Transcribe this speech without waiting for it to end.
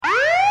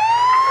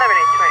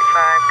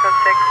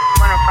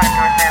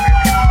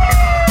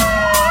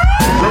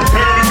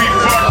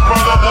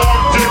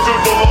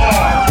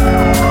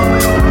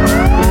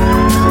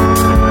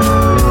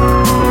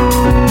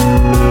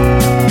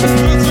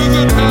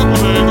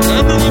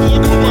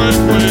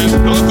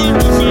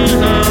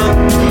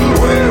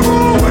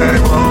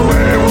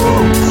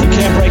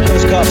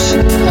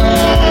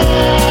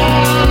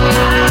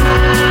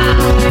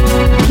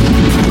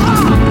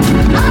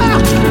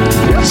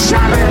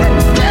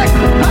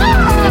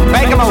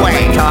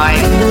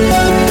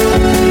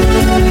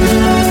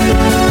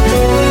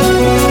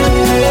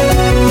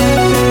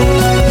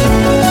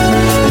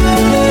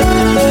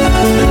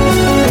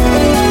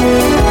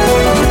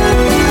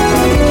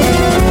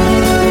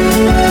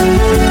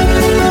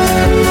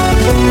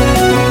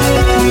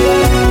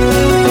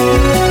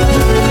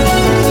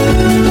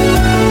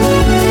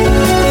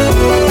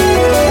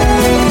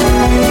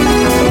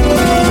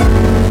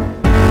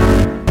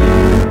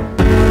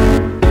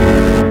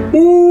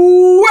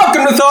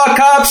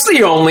Stops,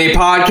 the only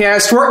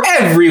podcast where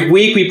every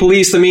week we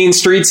police the mean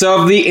streets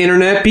of the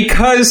internet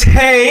because,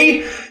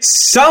 hey,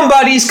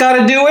 somebody's got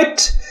to do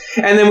it.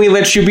 And then we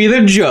let you be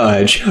the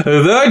judge,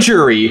 the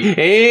jury,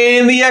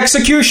 and the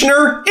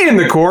executioner in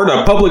the court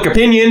of public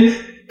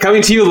opinion.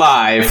 Coming to you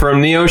live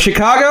from Neo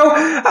Chicago,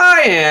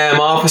 I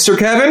am Officer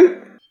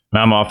Kevin.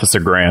 And I'm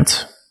Officer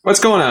Grant. What's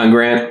going on,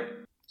 Grant?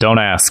 Don't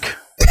ask.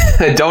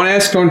 Don't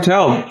ask, don't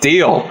tell.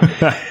 Deal.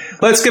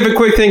 Let's give a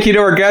quick thank you to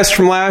our guests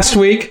from last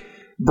week,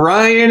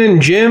 Brian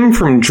and Jim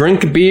from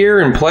Drink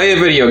Beer and Play a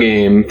Video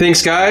Game.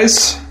 Thanks,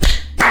 guys.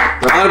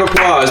 Round of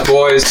applause,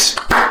 boys.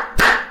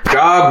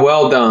 Job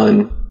well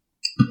done.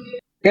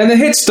 And the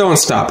hits don't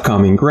stop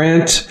coming,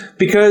 Grant,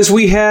 because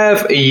we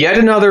have yet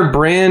another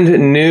brand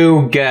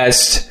new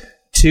guest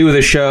to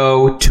the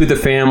show, to the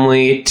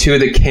family, to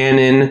the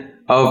canon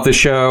of the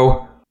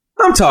show.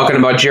 I'm talking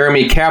about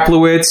Jeremy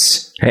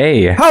Kaplowitz.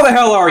 Hey. How the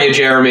hell are you,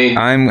 Jeremy?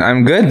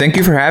 I'm good. Thank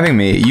you for having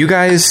me. You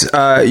guys,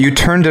 you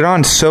turned it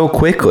on so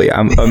quickly.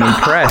 I'm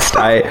impressed.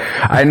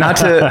 I not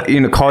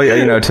to call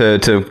you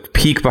to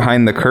peek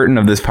behind the curtain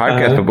of this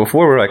podcast, but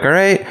before we're like, all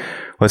right,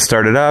 let's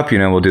start it up.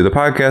 We'll do the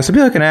podcast. It'll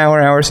be like an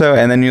hour or so,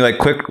 and then you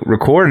click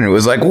record, and it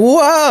was like,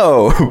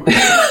 whoa.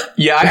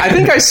 Yeah, I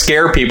think I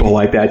scare people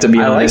like that, to be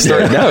honest. No,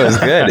 it was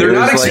good. They're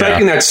not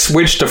expecting that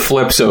switch to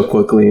flip so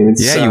quickly.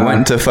 Yeah, you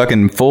went into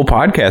fucking full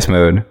podcast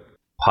mode.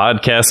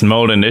 Podcast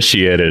mode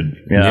initiated.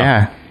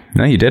 Yeah.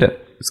 No, you did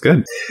it. It's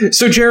good.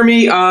 So,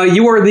 Jeremy,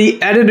 you are the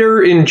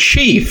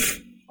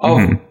editor-in-chief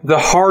of The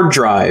Hard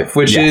Drive,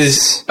 which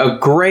is a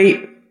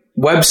great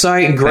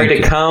website,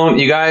 great account.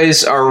 You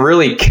guys are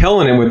really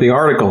killing it with the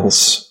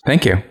articles.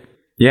 Thank you.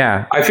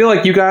 Yeah. I feel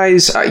like you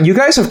guys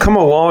have come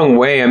a long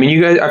way. I mean,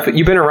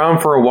 you've been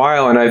around for a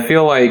while, and I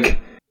feel like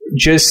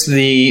just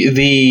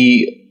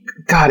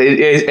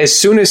as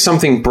soon as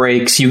something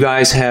breaks, you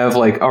guys have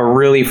a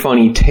really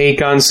funny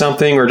take on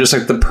something or just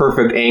the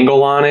perfect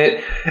angle on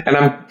it. And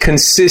I'm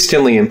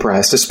consistently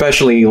impressed,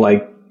 especially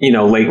lately.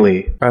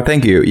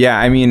 Thank you. Yeah,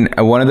 I mean,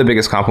 one of the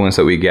biggest compliments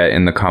that we get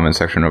in the comment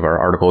section of our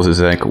articles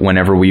is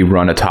whenever we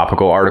run a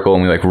topical article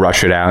and we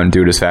rush it out and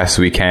do it as fast as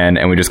we can,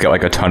 and we just get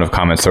a ton of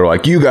comments that are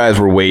like, you guys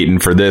were waiting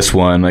for this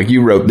one,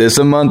 you wrote this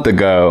a month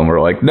ago, and we're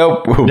like,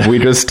 nope, we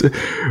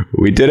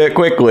did it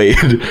quickly.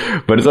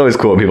 But it's always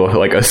cool when people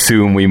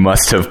assume we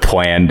must have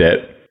planned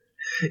it.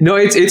 No,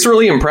 it's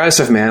really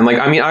impressive, man.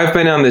 I've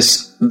been on the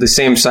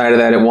same side of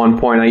that at one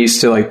point. I used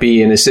to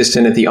be an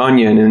assistant at The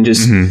Onion and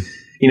just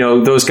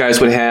those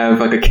guys would have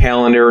a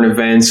calendar and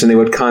events, and they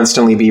would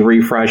constantly be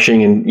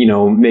refreshing and,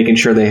 making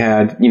sure they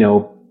had,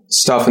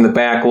 stuff in the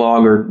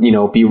backlog or,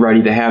 be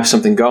ready to have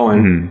something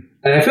going. Mm-hmm.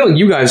 And I feel like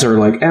you guys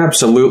are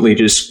absolutely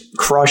just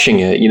crushing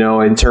it,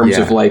 in terms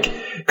of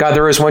God,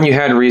 there was one you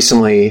had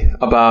recently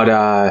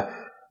about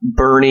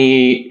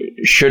Bernie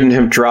shouldn't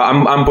have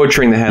dropped. I'm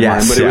butchering the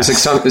headline, but it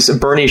was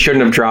Bernie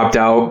shouldn't have dropped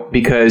out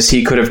because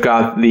he could have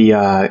got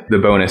the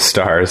bonus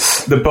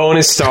stars, the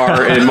bonus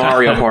star in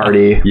Mario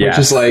Party, which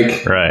is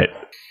right.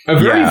 A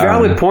very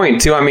valid point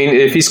too. I mean,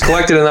 if he's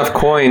collected enough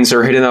coins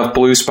or hit enough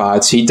blue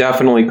spots, he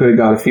definitely could have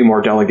got a few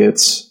more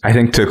delegates. I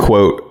think, to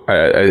quote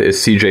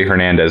CJ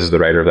Hernandez, is the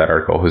writer of that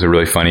article, who's a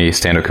really funny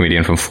stand-up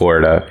comedian from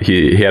Florida.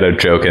 He had a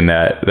joke in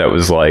that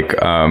was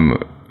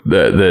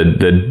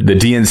the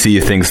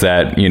DNC thinks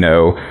that,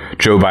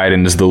 Joe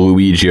Biden is the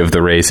Luigi of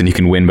the race and he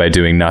can win by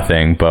doing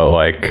nothing, but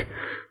blah,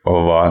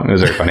 blah, blah. It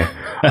was very funny.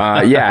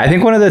 I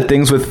think one of the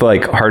things with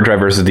Hard Drive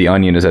versus The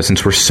Onion is that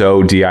since we're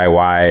so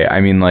DIY, I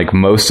mean,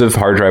 most of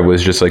Hard Drive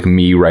was just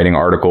me writing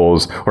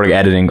articles or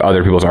editing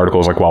other people's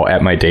articles while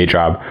at my day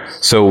job.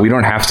 So we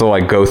don't have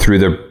to go through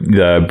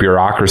the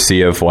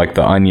bureaucracy of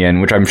The Onion,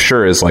 which I'm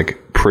sure is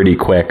pretty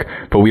quick,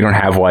 but we don't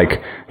have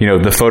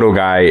the photo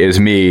guy is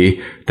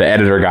me, the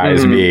editor guy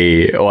is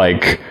me.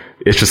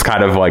 It's just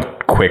kind of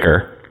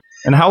quicker.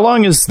 And how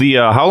long is the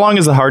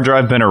Hard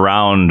Drive been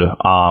around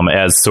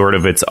as sort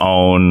of its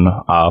own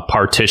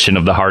partition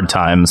of the Hard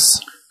Times?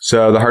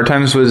 So the Hard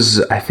Times is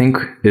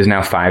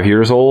now 5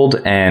 years old,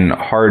 and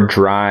Hard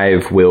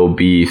Drive will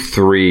be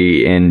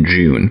 3 in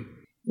June.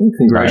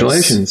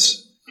 Congratulations!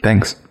 Nice.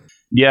 Thanks.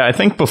 Yeah, I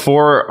think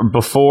before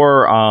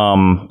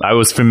I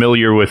was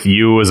familiar with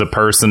you as a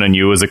person and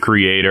you as a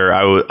creator,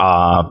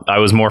 I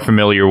was more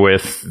familiar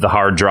with the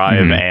Hard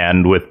Drive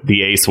and with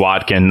the Ace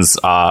Watkins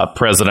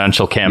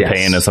presidential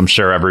campaign, as I'm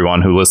sure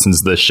everyone who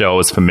listens to this show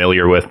is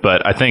familiar with.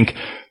 But I think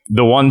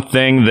the one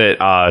thing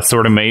that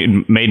sort of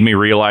made me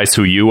realize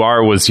who you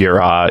are was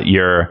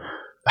your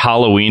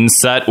Halloween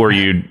set where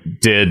you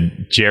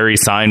did Jerry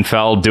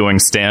Seinfeld doing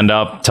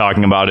stand-up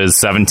talking about his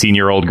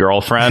 17-year-old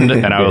girlfriend,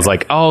 and I was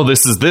like, oh,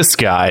 this is this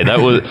guy. That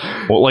was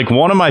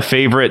one of my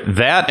favorite.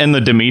 That and the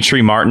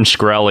Dimitri Martin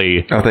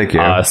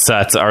Shkreli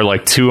sets are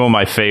two of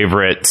my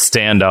favorite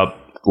stand-up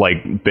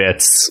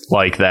bits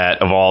like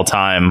that of all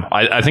time.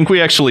 I think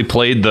we actually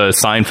played the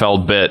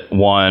Seinfeld bit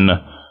one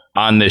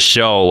on this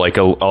show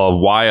a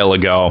while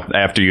ago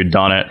after you'd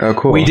done it. Oh,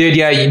 cool. We did,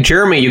 yeah.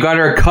 Jeremy, you got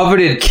our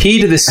coveted Key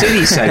to the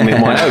City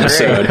segment one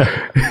episode.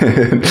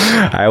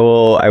 I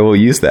will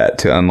use that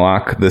to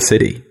unlock the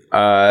city.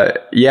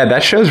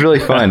 That show's really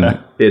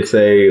fun. It's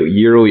a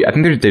yearly. I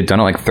think they've done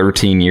it like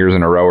 13 years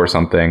in a row or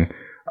something.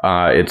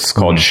 It's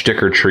called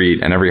Stick or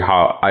Treat, and every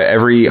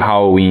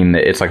Halloween,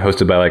 it's like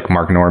hosted by like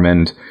Mark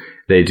Normand.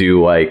 They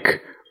do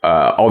like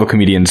all the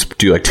comedians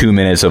do like 2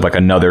 minutes of like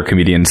another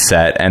comedian's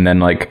set, and then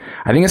like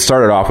I think it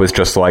started off with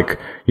just like,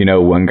 you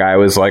know, one guy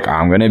was like,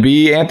 I'm gonna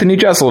be Anthony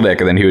Jeselnik,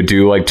 and then he would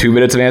do like 2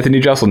 minutes of Anthony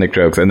Jeselnik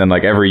jokes, and then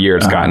like every year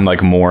it's gotten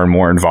like more and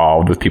more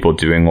involved with people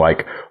doing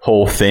like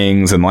whole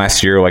things. And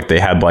last year like they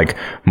had like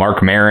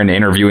Mark Maron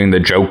interviewing the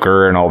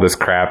Joker and all this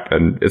crap,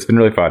 and it's been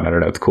really fun. I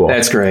don't know, it's cool.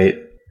 That's great.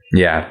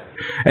 Yeah.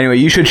 Anyway,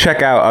 you should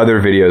check out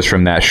other videos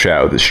from that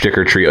show, the Stick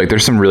or Treat. Like,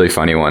 there's some really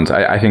funny ones.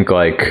 I think,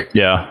 like,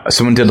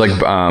 someone did like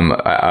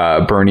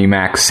Bernie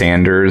Mac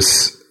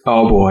Sanders.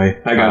 Oh boy,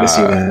 I got to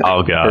see that.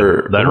 Oh god,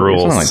 that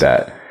rules. Something like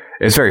that.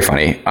 It's very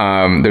funny.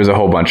 There's a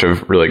whole bunch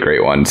of really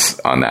great ones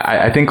on that.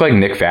 I think like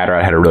Nick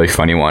Vatterott had a really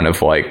funny one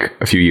of like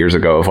a few years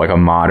ago of like a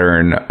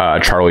modern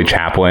Charlie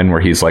Chaplin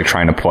where he's like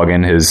trying to plug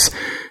in his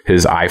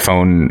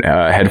iPhone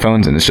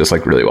headphones, and it's just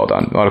like really well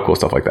done. A lot of cool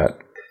stuff like that.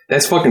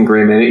 That's fucking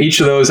great, man.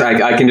 Each of those,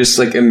 I can just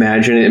like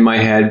imagine it in my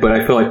head, but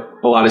I feel like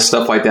a lot of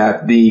stuff like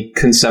that, the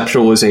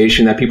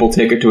conceptualization that people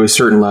take it to a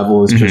certain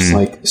level is just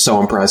like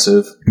so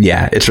impressive.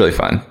 Yeah, it's really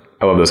fun.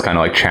 I love those kind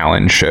of like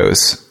challenge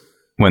shows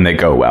when they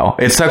go well.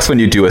 It sucks when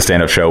you do a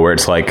stand-up show where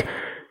it's like,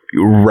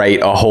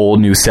 write a whole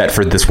new set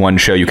for this one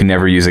show you can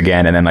never use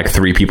again, and then like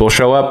 3 people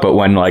show up, but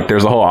when like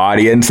there's a whole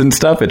audience and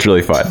stuff, it's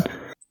really fun.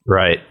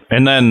 Right.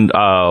 And then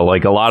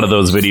like a lot of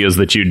those videos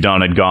that you'd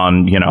done had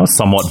gone, you know,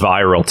 somewhat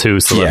viral too.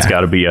 So that's got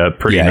to be a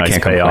pretty nice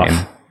payoff.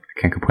 I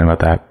can't complain about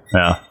that.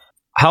 Yeah.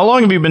 How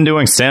long have you been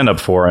doing stand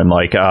up for? And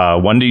like,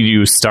 when did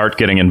you start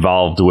getting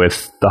involved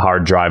with the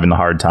Hard Drive and the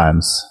Hard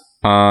Times?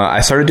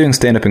 I started doing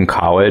stand up in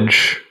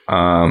college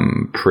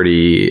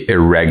pretty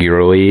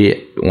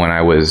irregularly when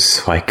I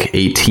was like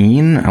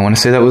 18. I want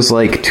to say that was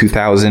like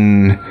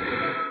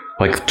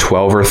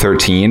 2012 or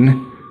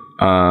 13.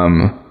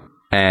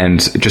 And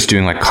just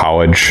doing like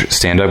college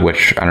stand-up,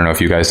 which I don't know if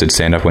you guys did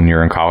stand-up when you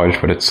were in college,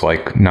 but it's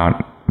like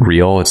not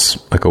real.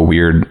 It's like a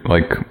weird,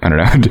 like, I don't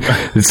know.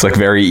 It's like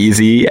very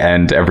easy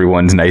and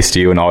everyone's nice to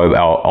you, and all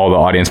the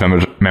audience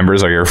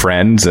members are your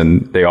friends,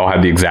 and they all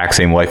have the exact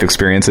same life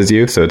experience as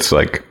you. So it's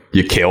like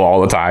you kill all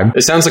the time.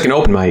 It sounds like an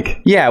open mic.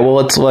 Yeah, well,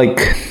 it's like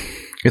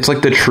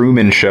the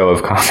Truman Show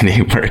of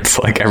comedy, where it's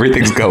like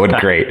everything's going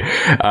great.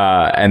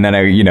 And then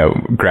I, you know,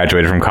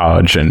 graduated from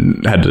college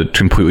and had to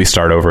completely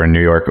start over in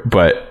New York.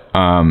 But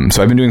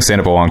so I've been doing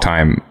stand-up a long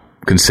time,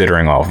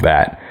 considering all of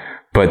that.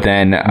 But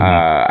then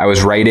I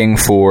was writing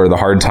for the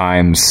Hard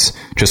Times,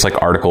 just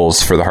like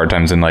articles for the Hard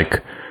Times in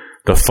like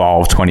the fall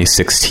of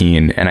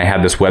 2016. And I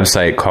had this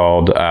website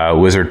called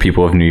Wizard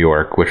People of New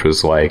York, which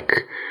was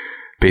like,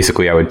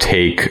 basically I would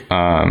take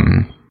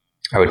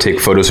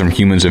photos from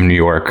humans of New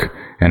York,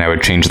 and I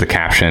would change the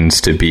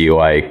captions to be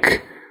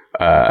like,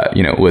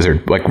 you know,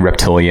 wizard, like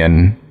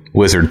reptilian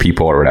wizard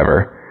people or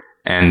whatever.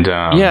 And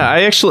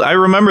I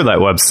remember that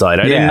website.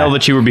 I didn't know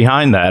that you were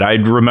behind that. I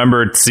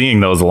remembered seeing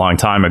those a long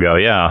time ago.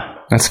 Yeah.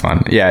 That's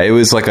fun. Yeah, it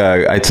was like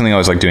something I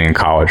was like doing in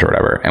college or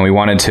whatever. And we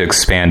wanted to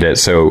expand it.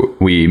 So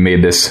we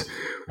made this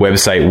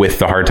website with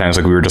the Hard Times.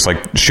 Like we were just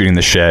like shooting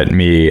the shit,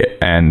 me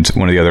and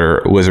one of the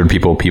other Wizard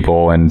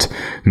people and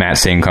Matt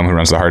Sancom, who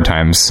runs the Hard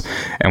Times.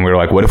 And we were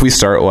like, what if we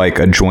start like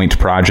a joint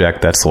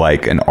project that's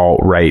like an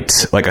alt-right,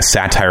 like a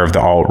satire of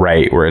the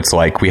alt-right, where it's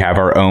like we have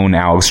our own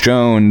Alex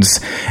Jones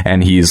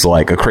and he's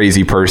like a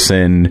crazy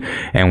person,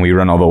 and we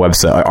run all the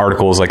website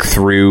articles like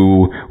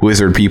through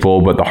Wizard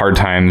People, but the Hard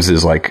Times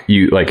is like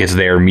it's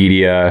their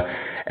media,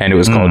 and it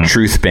was called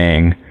Truth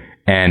Bang.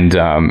 And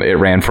it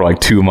ran for like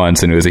 2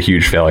 months, and it was a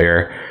huge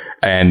failure,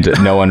 and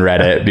no one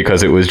read it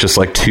because it was just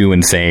like too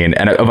insane.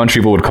 And a bunch of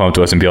people would come up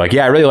to us and be like,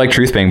 yeah, I really like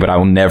Truth Bang, but I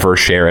will never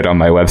share it on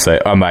my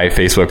website, on my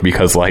Facebook,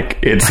 because like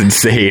it's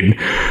insane.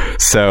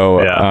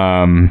 So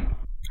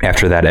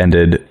after that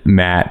ended,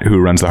 Matt, who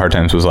runs the Hard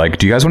Times, was like,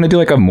 do you guys want to do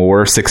like a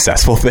more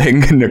successful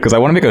thing? Because I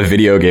want to make a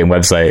video game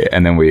website.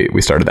 And then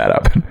we started that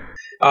up.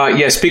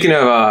 Speaking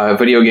of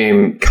video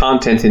game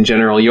content in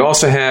general, you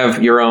also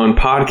have your own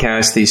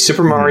podcast, the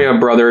Super Mario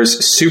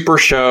Brothers Super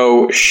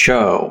Show.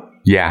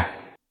 Yeah.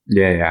 We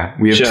have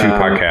 2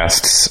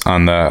 podcasts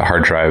on the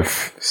Hard Drive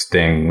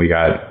thing. We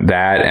got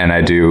that,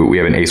 and we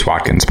have an Ace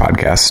Watkins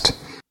podcast.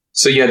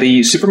 So yeah,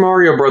 the Super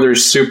Mario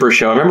Brothers Super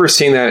Show. I remember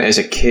seeing that as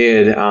a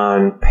kid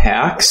on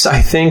PAX, I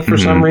think, for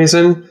some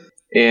reason.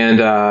 And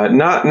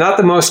not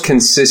the most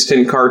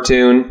consistent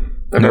cartoon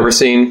I've ever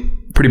seen.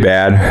 Pretty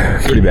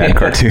bad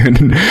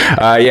cartoon.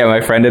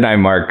 My friend and I,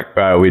 Mark,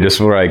 we just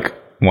were like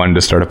wanted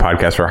to start a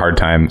podcast for the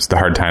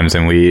Hard Times,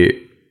 and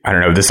we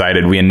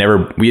decided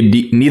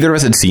neither of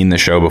us had seen the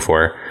show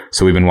before,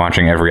 so we've been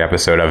watching every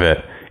episode of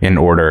it in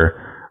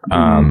order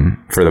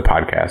for the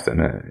podcast,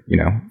 and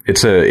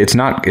it's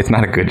not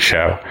a good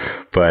show,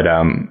 but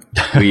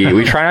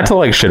we try not to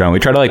like shit on. We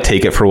try to like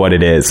take it for what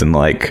it is, and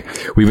like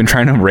we've been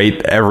trying to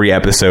rate every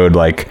episode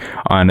like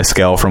on a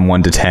scale from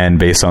 1 to 10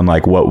 based on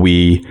like what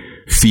we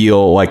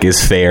feel like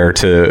is fair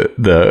to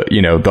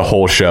the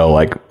whole show.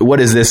 Like,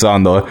 what is this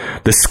on the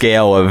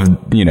scale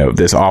of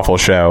this awful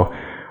show?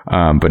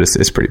 but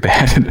it's pretty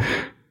bad.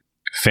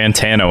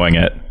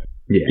 Fantanoing it.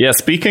 Yeah.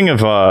 Speaking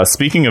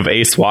of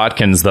Ace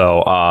Watkins,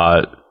 though,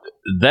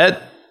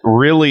 that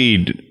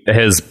really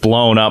has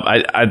blown up.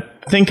 I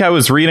think I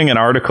was reading an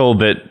article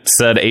that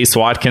said Ace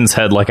Watkins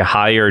had like a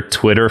higher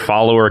Twitter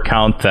follower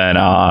count than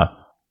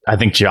I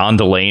think John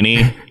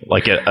Delaney,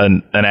 like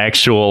an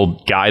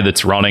actual guy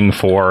that's running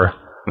for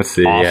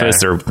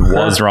office or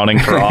was running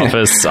for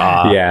office.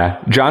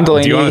 John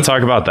Delaney. Do you want to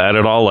talk about that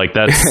at all? Like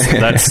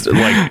that's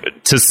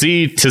like to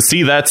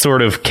see that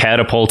sort of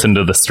catapult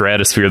into the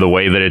stratosphere the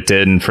way that it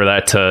did, and for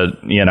that to,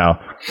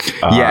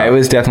 it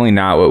was definitely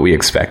not what we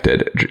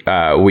expected.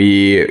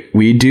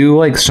 We do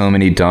like so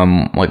many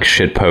dumb like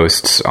shit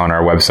posts on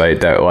our website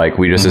that like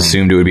we just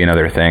assumed it would be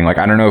another thing. Like,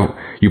 I don't know,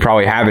 you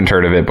probably haven't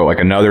heard of it, but like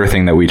another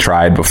thing that we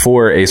tried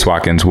before Ace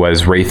Watkins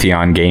was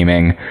Raytheon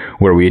Gaming,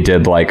 where we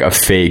did like a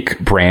fake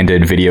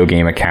branded video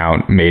game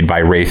account made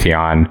by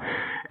Raytheon,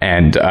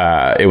 and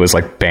it was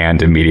like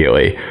banned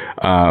immediately.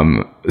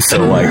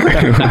 So like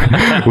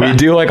we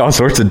do like all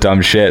sorts of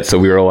dumb shit. So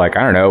we were like,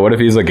 I don't know, what if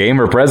he's a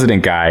gamer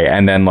president guy?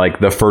 And then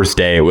like the first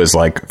day it was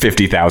like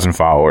 50,000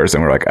 followers,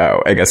 and we're like,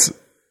 oh, I guess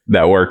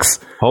that works.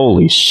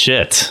 Holy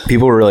shit.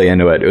 People were really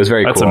into it. It was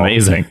very cool. That's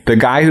amazing. The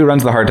guy who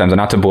runs the Hard Times, and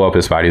not to blow up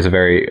his spot, he's a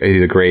great,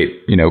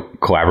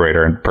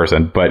 collaborator in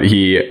person, but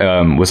he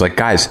was like,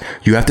 guys,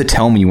 you have to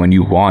tell me when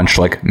you launch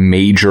like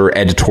major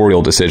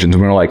editorial decisions.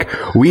 And we were like,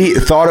 we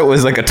thought it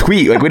was like a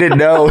tweet. Like, we didn't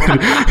know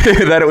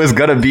that it was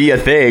going to be a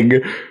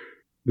thing.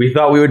 We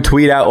thought we would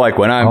tweet out like,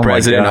 when I'm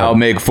president, I'll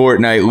make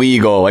Fortnite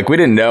legal. Like, we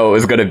didn't know it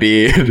was going to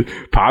be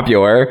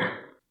popular,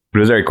 but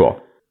it was very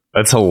cool.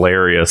 That's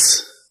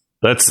hilarious.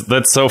 That's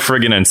so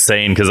friggin'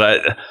 insane, because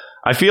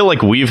I feel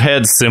like we've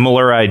had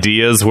similar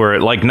ideas where,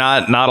 like,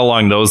 not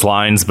along those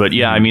lines, but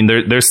yeah, I mean,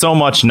 there's so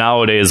much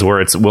nowadays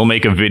where we'll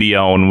make a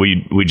video and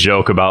we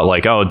joke about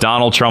like, oh,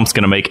 Donald Trump's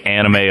gonna make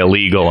anime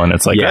illegal, and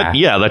it's like,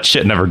 that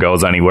shit never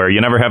goes anywhere.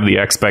 You never have the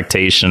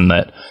expectation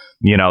that,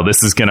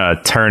 this is gonna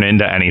turn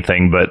into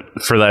anything, but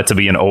for that to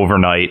be an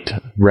overnight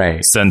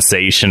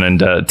sensation,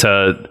 and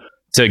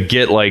to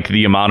get like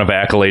the amount of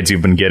accolades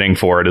you've been getting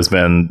for it has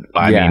been,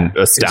 I mean,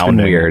 astounding. It's been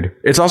weird.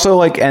 It's also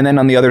like, and then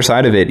on the other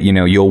side of it,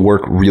 you'll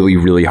work really,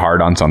 really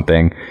hard on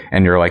something,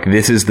 and you're like,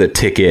 this is the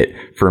ticket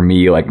for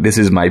me. Like, this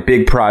is my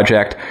big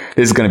project.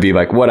 This is going to be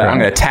like, I'm going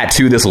to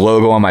tattoo this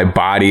logo on my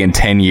body in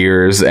 10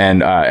 years.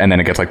 And then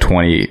it gets like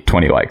 20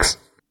 likes.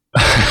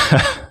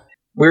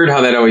 Weird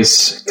how that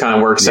always kind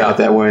of works out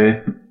that way.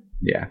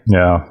 Yeah.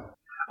 Yeah.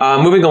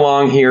 Moving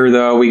along here,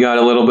 though, we got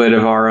a little bit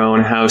of our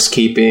own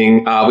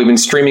housekeeping. We've been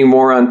streaming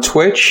more on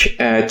Twitch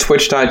at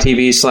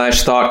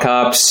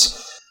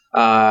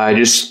twitch.tv/ThoughtCops.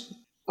 Just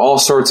all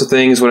sorts of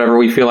things, whatever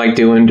we feel like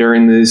doing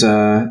during these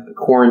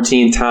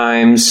quarantine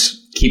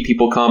times. Keep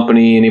people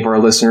company. Any of our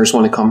listeners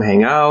want to come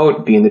hang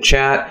out, be in the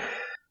chat,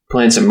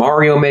 playing some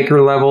Mario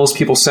Maker levels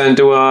people send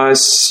to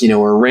us.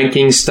 We're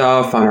ranking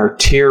stuff on our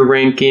tier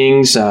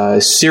rankings,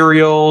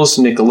 serials,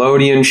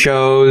 Nickelodeon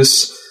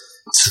shows,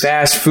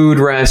 fast food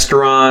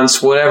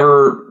restaurants,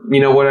 whatever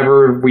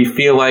we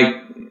feel like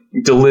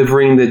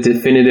delivering the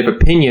definitive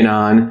opinion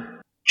on.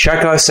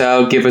 Check us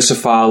out, give us a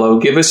follow,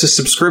 give us a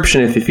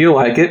subscription if you feel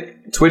like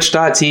it.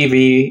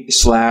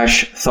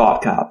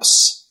 Twitch.tv/ThoughtCops.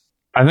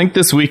 I think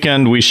this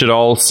weekend we should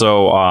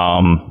also,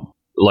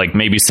 like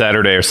maybe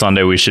Saturday or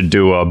Sunday, we should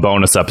do a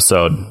bonus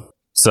episode.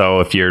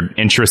 So if you're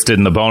interested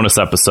in the bonus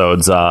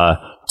episodes,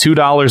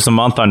 $2 a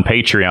month on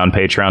Patreon,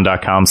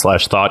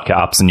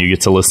 patreon.com/ThoughtCops, and you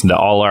get to listen to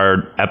all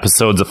our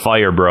episodes of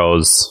Fire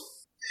Bros.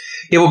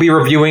 Yeah, we'll be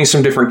reviewing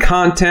some different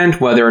content,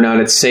 whether or not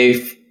it's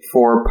safe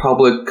for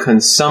public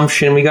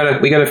consumption. We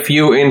got a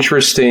few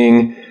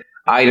interesting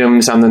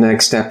items on the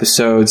next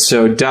episode,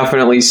 so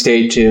definitely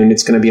stay tuned.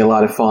 It's going to be a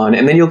lot of fun.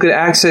 And then you'll get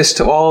access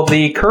to all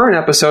the current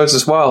episodes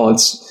as well.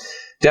 It's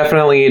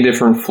definitely a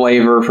different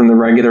flavor from the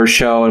regular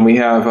show, and we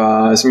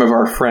have some of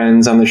our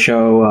friends on the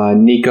show.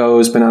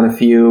 Nico's been on a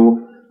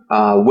few.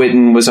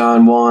 Witten was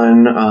on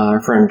one.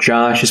 Our friend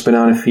Josh has been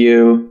on a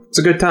few. It's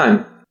a good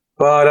time.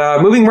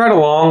 But moving right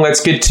along,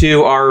 let's get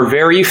to our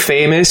very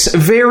famous,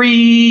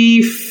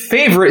 very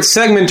favorite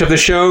segment of the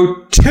show,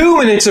 2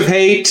 Minutes of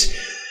Hate,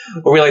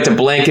 where we like to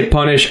blanket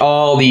punish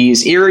all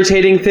these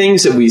irritating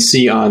things that we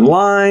see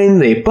online.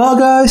 They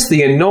bug us,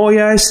 they annoy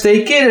us,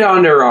 they get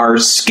under our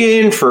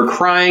skin, for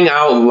crying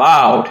out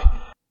loud.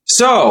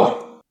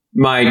 So,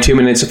 my 2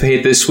 Minutes of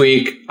Hate this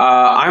week,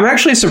 I'm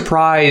actually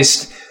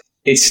surprised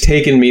it's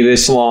taken me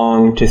this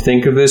long to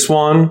think of this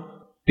one,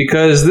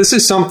 because this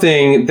is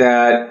something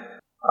that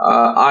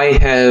I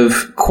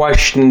have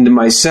questioned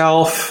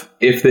myself,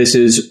 if this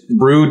is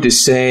rude to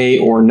say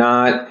or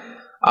not.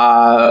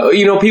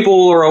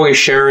 People are always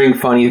sharing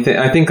funny things.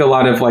 I think a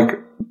lot of like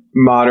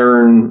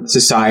modern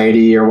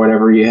society or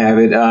whatever you have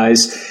it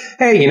is,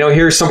 hey,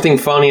 here's something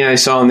funny I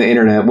saw on the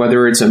internet,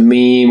 whether it's a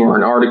meme or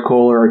an article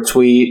or a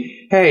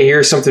tweet. Hey,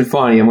 here's something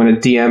funny. I'm going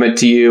to DM it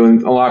to you.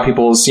 And a lot of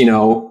people's,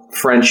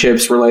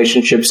 friendships,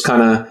 relationships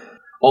kind of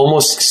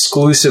almost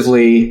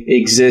exclusively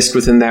exist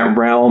within that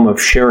realm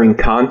of sharing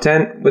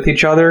content with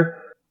each other.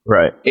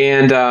 Right.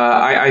 And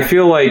I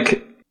feel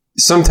like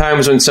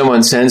sometimes when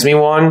someone sends me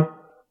one,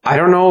 I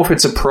don't know if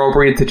it's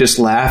appropriate to just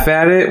laugh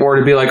at it or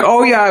to be like,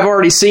 oh yeah, I've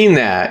already seen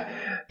that.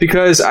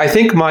 Because I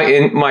think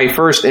my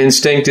first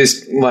instinct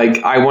is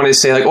like, I want to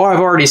say like, oh, I've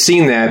already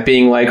seen that,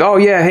 being like, oh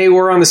yeah, hey,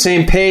 we're on the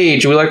same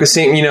page. We like the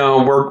same,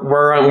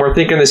 we're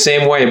thinking the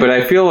same way. But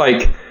I feel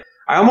like,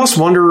 I almost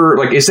wonder,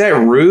 like, is that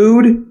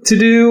rude to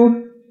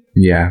do?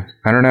 Yeah,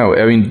 I don't know.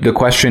 I mean, the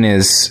question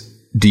is,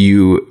 do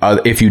you,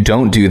 if you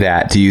don't do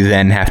that, do you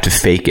then have to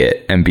fake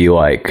it and be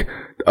like,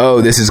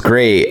 oh, this is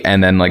great,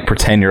 and then like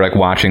pretend you're like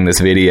watching this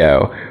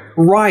video?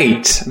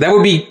 Right. That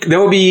would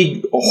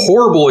be a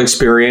horrible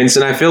experience,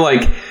 and I feel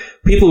like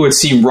people would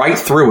see right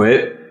through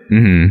it.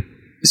 Mm-hmm.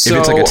 So, if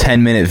it's like a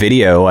 10-minute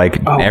video, like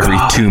every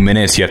 2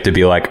 minutes you have to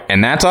be like,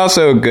 and that's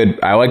also good.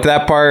 I like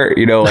that part,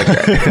 like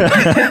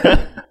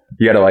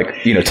you got to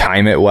like,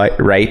 time it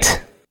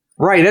right.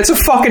 Right. That's a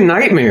fucking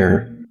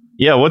nightmare.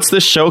 Yeah, what's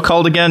this show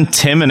called again?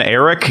 Tim and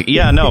Eric?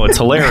 Yeah, no, it's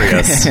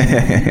hilarious.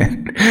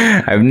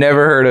 I've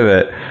never heard of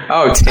it.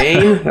 Oh,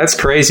 Tane? That's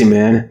crazy,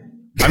 man.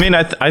 I mean,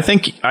 I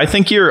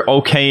think you're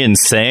okay in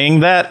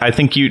saying that. I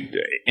think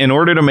in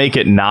order to make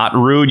it not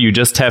rude, you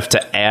just have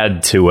to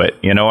add to it.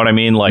 You know what I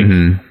mean? Like,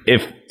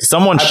 if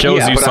someone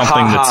shows you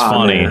something that's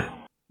funny,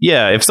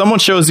 if someone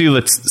shows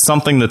you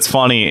something that's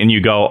funny and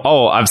you go,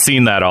 oh, I've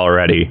seen that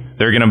already,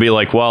 they're going to be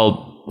like,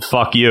 well,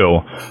 fuck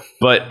you.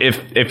 But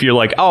if you're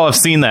like, oh, I've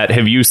seen that,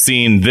 have you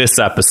seen this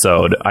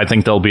episode? I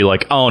think they'll be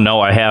like, oh, no,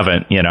 I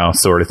haven't,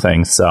 sort of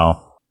thing. So,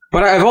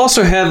 but I've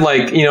also had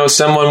like,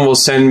 someone will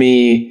send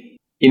me,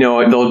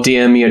 they'll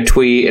DM me a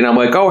tweet and I'm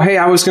like, oh, hey,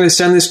 I was going to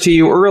send this to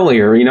you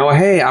earlier.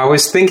 Hey, I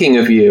was thinking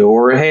of you.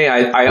 Or, hey,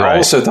 I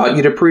also thought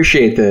you'd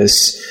appreciate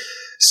this.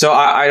 So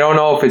I don't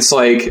know if it's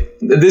like,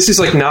 this is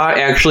like not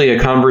actually a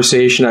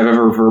conversation I've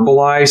ever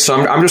verbalized. So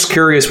I'm just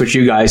curious what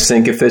you guys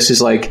think. If this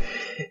is like,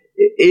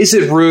 is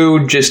it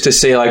rude just to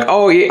say like,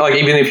 oh, yeah, like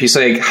even if you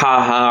say like,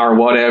 haha or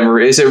whatever,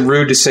 is it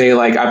rude to say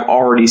like, I've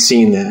already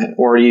seen that?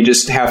 Or do you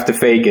just have to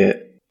fake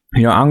it?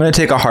 I'm going to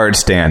take a hard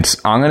stance.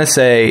 I'm going to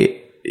say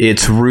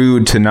it's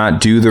rude to not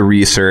do the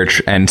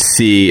research and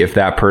see if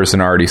that person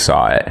already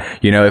saw it.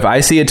 If I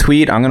see a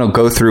tweet, I'm going to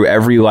go through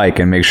every like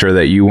and make sure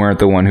that you weren't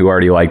the one who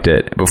already liked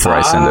it before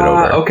I send it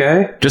over.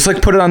 Okay. Just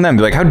like put it on them.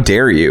 Be like, how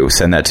dare you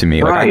send that to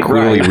me? Like I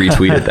clearly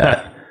retweeted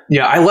that.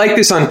 Yeah, I like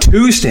this on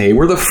Tuesday.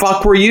 Where the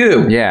fuck were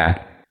you?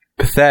 Yeah.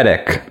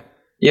 Pathetic.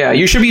 Yeah,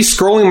 you should be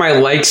scrolling my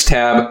likes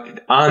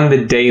tab on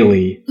the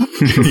daily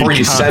before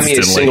you send me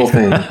a single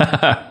thing.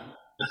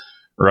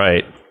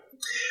 Right.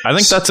 I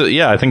think that's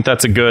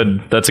a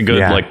good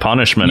like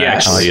punishment.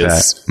 Yes. Actually,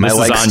 my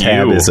likes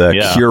tab is a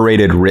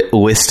curated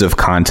list of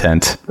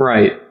content.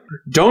 Right.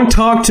 Don't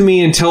talk to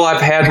me until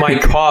I've had my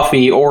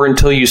coffee or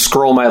until you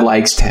scroll my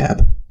likes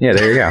tab. Yeah,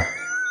 there you go.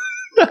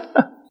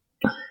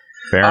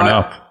 Fair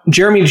enough.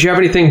 Jeremy, do you have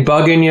anything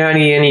bugging you?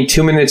 Any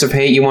 2 minutes of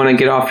hate you want to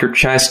get off your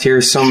chest here?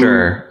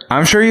 Sure.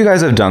 I'm sure you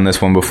guys have done this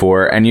one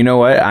before. And you know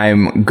what?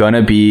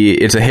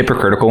 It's a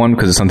hypocritical one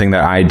because it's something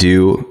that I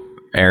do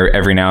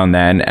every now and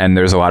then. And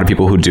there's a lot of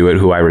people who do it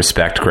who I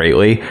respect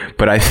greatly.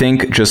 But I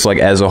think just like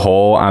as a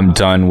whole, I'm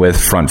done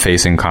with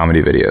front-facing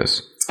comedy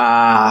videos.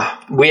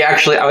 We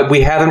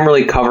haven't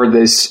really covered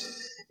this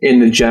in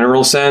the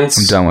general sense.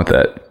 I'm done with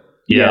it.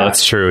 Yeah,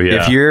 that's true.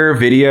 Yeah. If your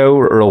video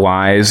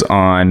relies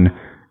on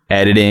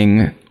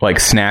editing,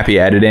 like snappy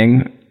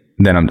editing,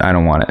 then I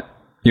don't want it.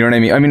 You know what I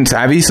mean? I mean,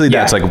 obviously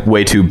that's like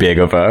way too big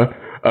of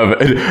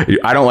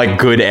I don't like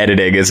good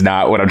editing is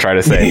not what I'm trying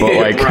to say, but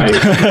like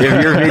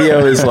if your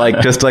video is like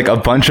just like a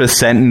bunch of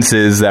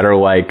sentences that are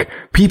like,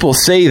 people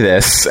say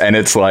this, and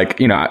it's like,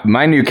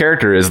 my new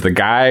character is the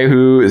guy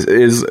who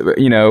is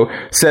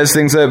says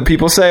things that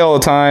people say all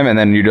the time, and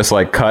then you just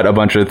like cut a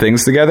bunch of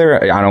things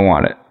together. I don't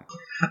want it.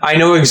 I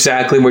know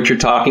exactly what you're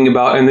talking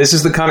about, and this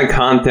is the kind of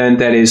content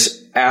that is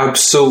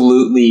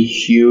absolutely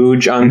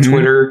huge on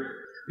Twitter.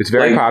 It's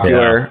very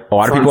popular. Yeah. A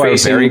lot of people I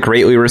very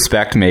greatly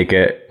respect make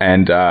it,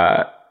 and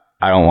I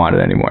don't want it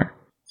anymore.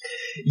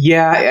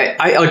 Yeah,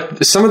 I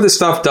like some of the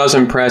stuff does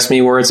impress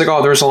me, where it's like,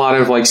 oh, there's a lot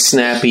of like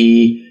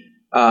snappy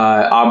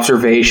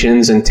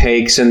observations and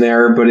takes in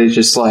there, but it's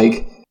just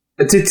like,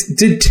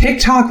 did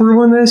TikTok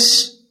ruin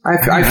this?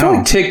 I feel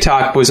like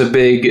TikTok was a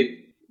big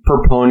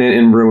proponent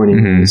in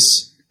ruining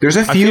this. There's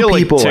a few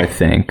people, I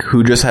think,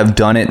 who just have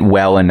done it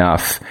well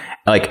enough.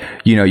 Like,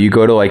 you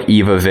go to like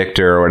Eva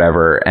Victor or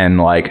whatever,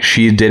 and like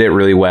she did it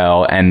really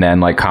well, and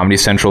then like Comedy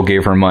Central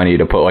gave her money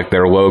to put like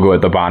their logo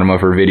at the bottom of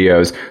her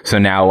videos. So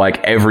now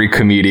like every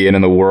comedian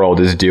in the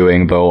world is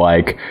doing the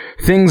like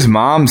things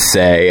moms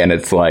say, and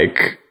it's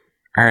like,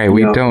 all right,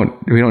 we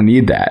don't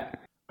need that.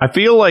 I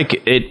feel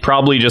like it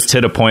probably just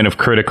hit a point of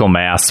critical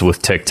mass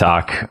with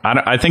TikTok.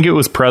 I think it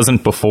was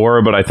present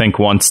before, but I think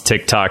once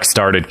TikTok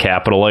started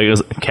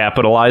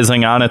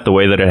capitalizing on it the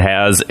way that it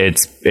has,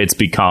 it's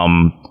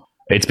become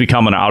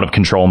an out of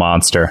control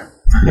monster.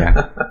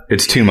 Yeah,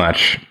 it's too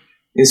much.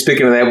 And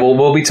speaking of that,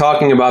 we'll be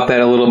talking about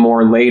that a little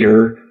more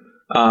later.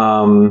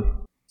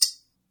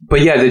 But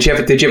yeah, did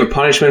you have a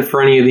punishment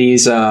for any of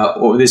these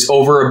this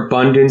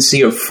overabundance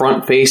of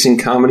front facing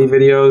comedy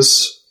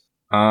videos?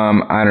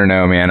 I don't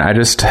know, man. I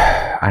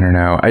don't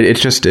know.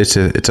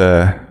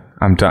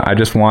 I'm done. I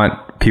just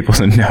want people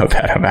to know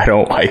that I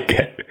don't like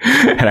it.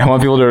 And I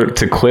want people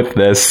to clip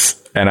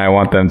this, and I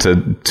want them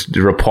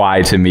to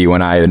reply to me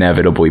when I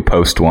inevitably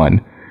post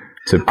one.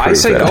 I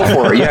say go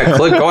for it. Yeah,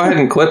 go ahead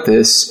and clip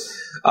this.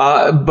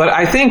 But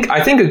I think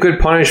a good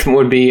punishment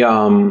would be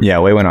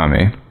lay one on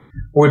me.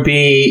 Would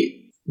be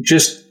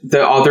just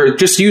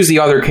use the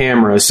other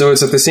camera. So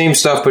it's like the same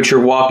stuff, but you're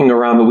walking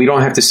around, but we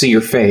don't have to see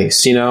your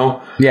face, you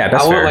know? Yeah,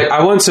 that's fair.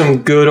 I want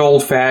some good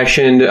old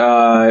fashioned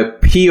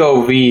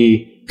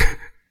POV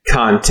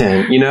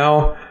content, you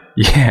know?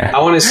 Yeah.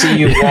 I want to see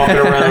you walking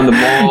around the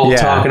mall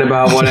talking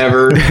about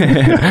whatever.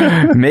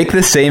 Make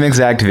the same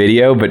exact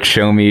video, but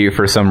show me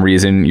for some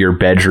reason your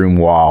bedroom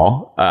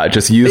wall.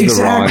 Just use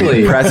the wrong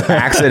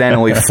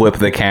accidentally flip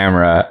the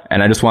camera,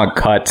 and I just want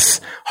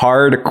cuts,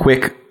 hard,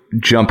 quick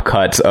jump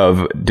cuts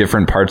of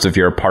different parts of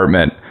your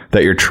apartment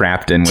that you're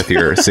trapped in with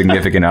your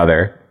significant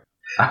other.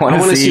 I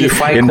want to see the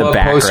Fight Club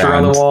poster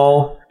on the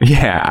wall.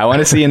 Yeah, I want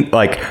to see in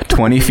like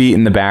 20 feet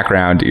in the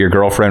background your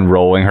girlfriend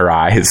rolling her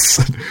eyes.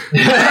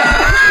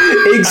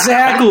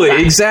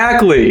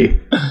 Exactly.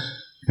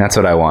 That's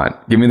what I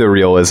want. Give me the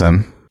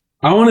realism.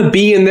 I want to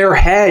be in their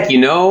head, you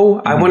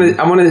know? I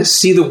want to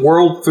see the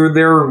world through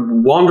their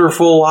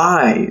wonderful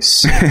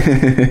eyes.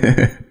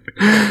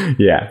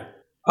 Yeah.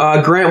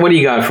 Grant, what do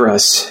you got for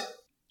us?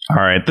 All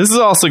right. This is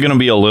also going to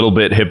be a little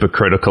bit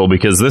hypocritical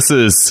because this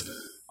is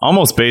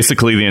almost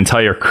basically the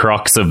entire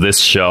crux of this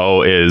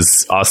show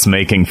is us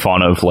making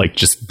fun of like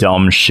just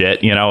dumb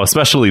shit, you know,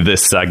 especially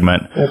this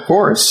segment. Of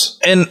course.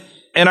 And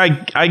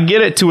I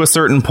get it to a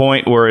certain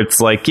point where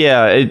it's like,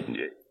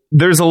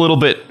 there's a little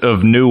bit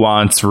of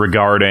nuance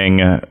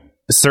regarding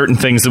certain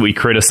things that we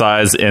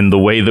criticize and the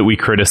way that we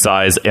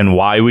criticize and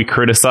why we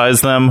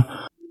criticize them.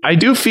 I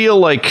do feel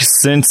like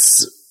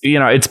since, you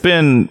know, it's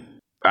been,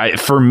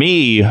 for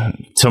me,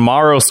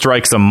 tomorrow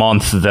strikes a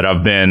month that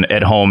I've been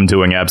at home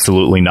doing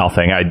absolutely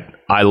nothing.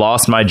 I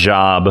lost my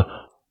job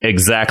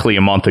exactly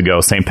a month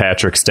ago, St.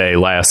 Patrick's Day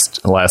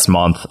last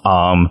month.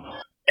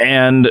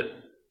 And,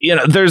 you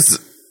know,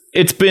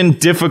 it's been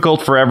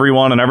difficult for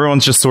everyone, and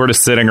everyone's just sort of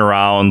sitting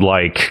around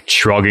like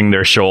shrugging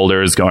their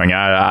shoulders going,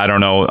 I don't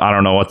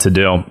know what to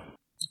do.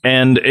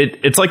 And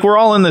it's like we're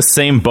all in the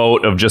same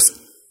boat of just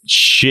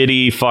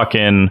shitty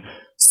fucking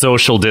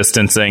social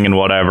distancing and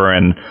whatever.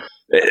 And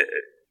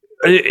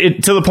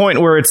it to the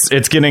point where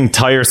it's getting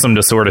tiresome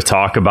to sort of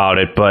talk about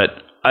it,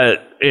 but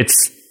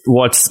it's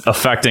what's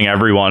affecting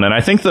everyone. And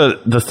I think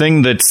the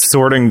thing that's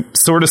sort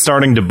of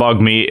starting to bug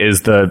me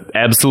is the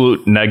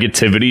absolute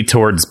negativity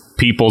towards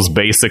people's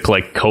basic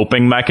like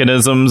coping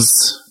mechanisms,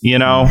 you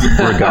know,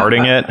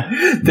 regarding it.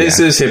 This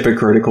is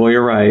hypocritical.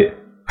 You're right.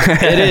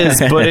 It is,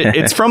 but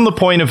it's from the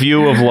point of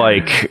view of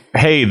like,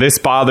 hey, this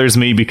bothers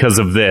me because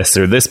of this,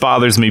 or this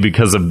bothers me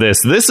because of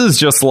this. This is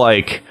just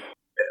like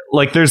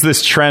there's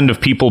this trend of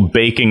people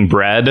baking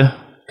bread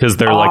because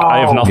they're like,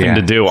 I have nothing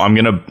to do. I'm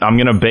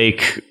gonna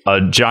bake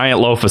a giant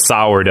loaf of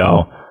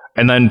sourdough,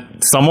 and then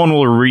someone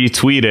will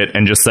retweet it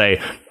and just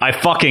say, I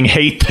fucking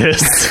hate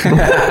this.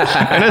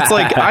 And it's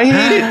like, I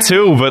hate it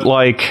too, but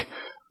like,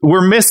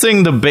 we're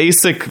missing the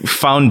basic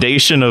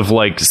foundation of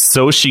like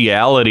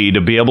sociality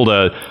to be able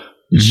to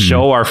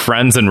show our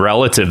friends and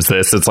relatives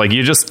this. It's like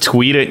you just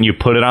tweet it and you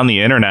put it on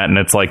the internet, and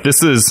it's like,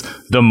 this is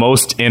the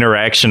most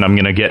interaction I'm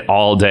gonna get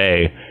all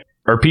day.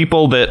 Or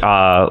people that,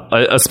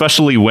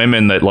 especially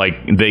women that like,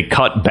 they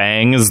cut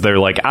bangs. They're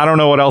like, I don't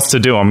know what else to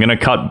do. I'm going to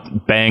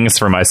cut bangs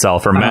for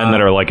myself. Or men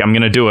that are like, I'm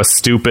going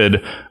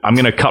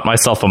to cut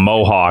myself a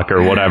mohawk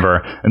or whatever.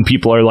 And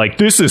people are like,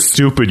 this is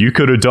stupid. You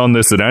could have done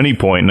this at any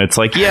point. And it's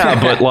like,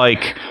 yeah, but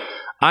like,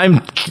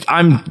 I'm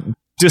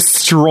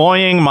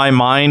destroying my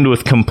mind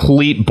with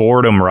complete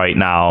boredom right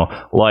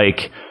now.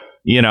 Like,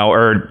 you know,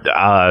 or,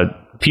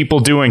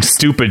 people doing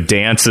stupid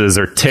dances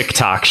or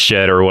TikTok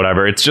shit or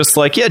whatever. It's just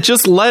like, yeah,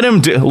 just let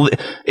him do.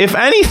 If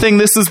anything,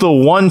 this is the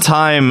one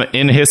time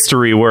in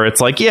history where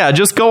it's like, yeah,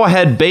 just go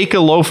ahead, bake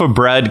a loaf of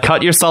bread,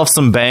 cut yourself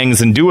some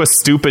bangs, and do a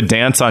stupid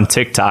dance on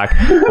TikTok.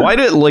 Why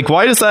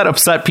does that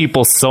upset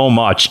people so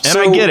much? And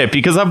I get it,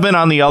 because I've been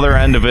on the other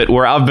end of it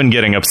where I've been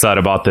getting upset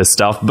about this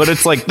stuff. But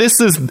it's like,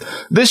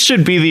 this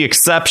should be the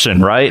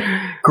exception, right?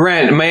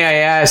 Grant, may I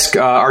ask,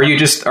 are you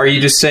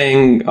just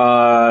saying,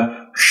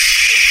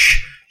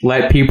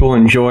 let people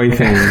enjoy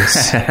things?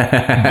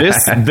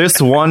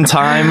 This one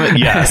time,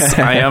 yes,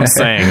 I am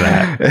saying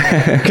that,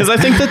 because I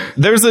think that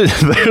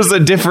there's a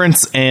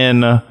difference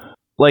in,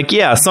 like,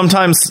 yeah,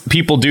 sometimes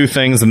people do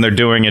things and they're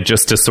doing it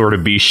just to sort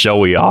of be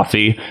showy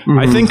offy.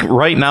 I think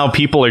right now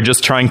people are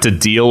just trying to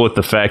deal with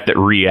the fact that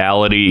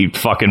reality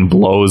fucking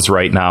blows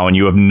right now, and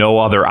you have no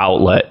other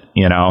outlet,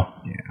 you know?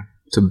 Yeah.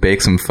 To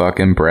bake some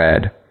fucking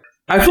bread.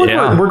 I feel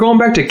like we're going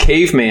back to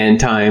caveman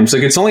times.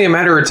 Like, it's only a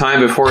matter of time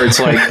before it's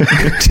like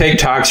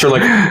TikToks are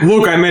like,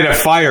 look, I made a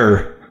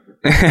fire.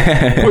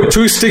 Put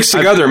two sticks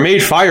together,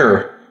 made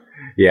fire.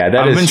 Yeah,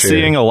 I've been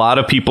seeing a lot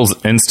of people's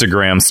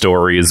Instagram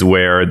stories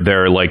where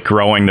they're like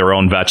growing their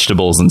own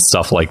vegetables and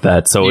stuff like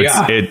that. So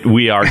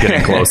we are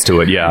getting close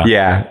to it. Yeah.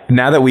 Yeah.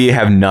 Now that we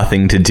have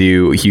nothing to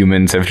do,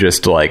 humans have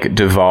just like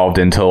devolved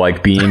into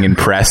like being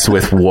impressed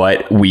with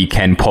what we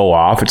can pull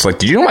off. It's like,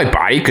 did you know my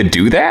body could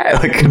do that?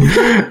 Like,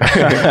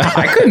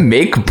 I could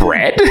make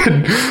bread.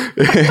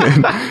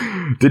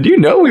 Did you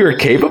know we were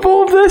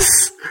capable of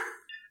this?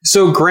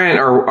 So, Grant,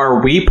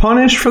 are we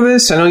punished for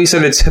this? I know you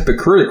said it's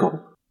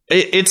hypocritical.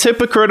 It's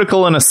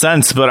hypocritical in a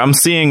sense, but I'm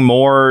seeing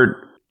more,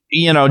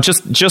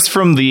 just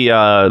from the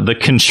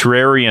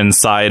contrarian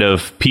side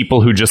of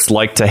people who just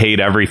like to hate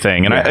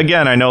everything. And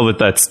I know that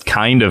that's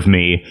kind of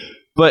me,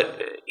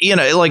 but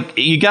like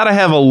you got to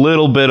have a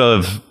little bit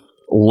of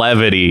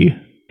levity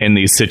in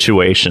these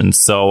situations.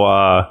 So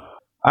I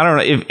don't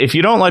know, if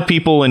you don't let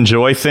people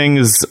enjoy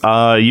things,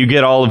 you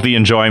get all of the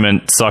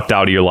enjoyment sucked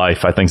out of your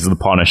life. I think is the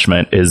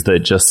punishment, is that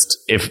just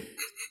if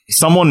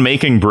someone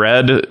making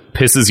bread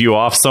pisses you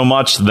off so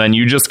much, then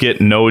you just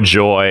get no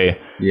joy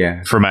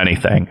from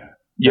anything.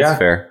 That's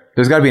fair.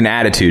 There's got to be an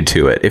attitude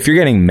to it. If you're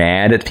getting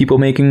mad at people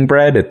making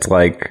bread, it's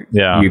like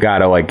you got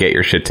to like get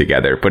your shit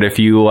together. But if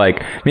you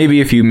like, maybe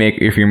if you're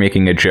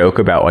making a joke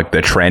about like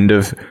the trend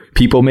of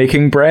people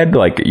making bread,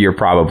 like you're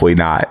probably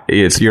not.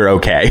 You're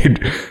okay.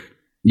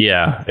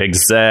 Yeah,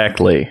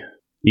 exactly.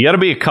 You got to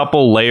be a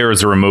couple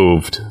layers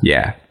removed.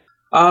 Yeah.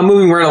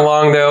 Moving right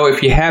along, though,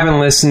 if you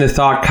haven't listened to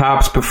Thought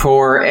Cops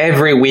before,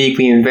 every week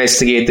we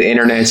investigate the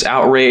internet's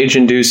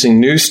outrage-inducing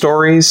news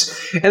stories,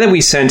 and then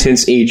we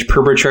sentence each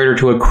perpetrator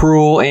to a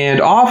cruel and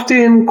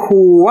often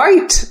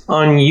quite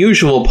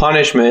unusual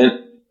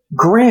punishment.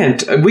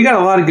 Grant, we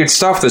got a lot of good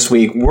stuff this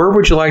week. Where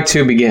would you like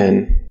to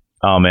begin?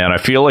 Oh, man, I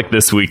feel like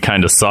this week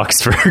kind of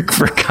sucks for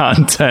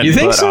content. You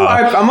think so?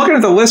 I'm looking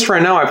at the list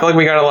right now. I feel like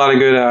we got a lot of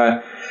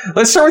good...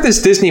 Let's start with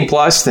this Disney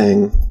Plus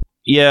thing.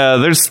 Yeah,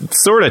 there's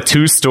sort of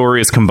two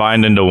stories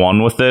combined into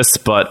one with this,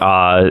 but,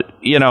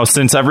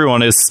 since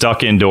everyone is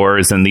stuck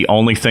indoors and the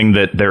only thing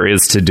that there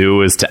is to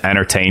do is to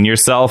entertain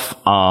yourself,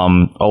 a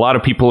lot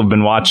of people have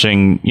been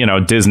watching,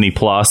 Disney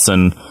Plus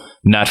and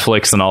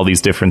Netflix and all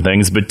these different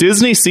things, but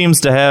Disney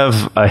seems to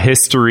have a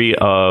history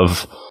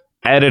of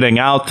editing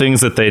out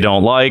things that they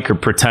don't like or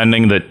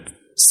pretending that,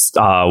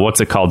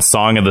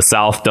 Song of the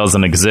South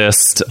doesn't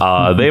exist.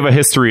 They have a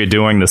history of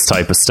doing this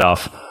type of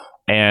stuff.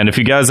 And if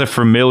you guys are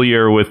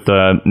familiar with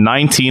the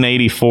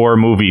 1984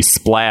 movie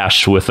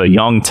Splash with a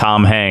young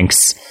Tom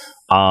Hanks,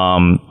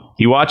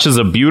 he watches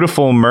a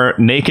beautiful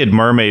naked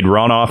mermaid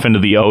run off into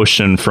the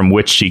ocean from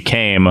which she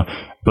came,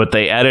 but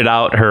they edit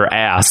out her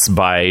ass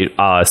by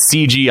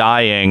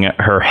CGIing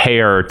her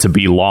hair to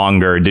be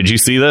longer. Did you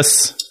see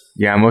this?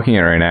 Yeah, I'm looking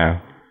at it right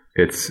now.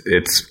 It's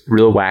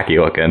real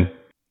wacky looking.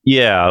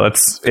 Yeah,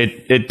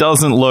 it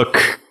doesn't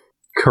look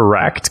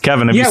correct.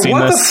 Kevin, have you seen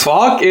this?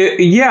 What the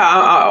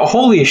fuck?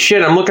 Holy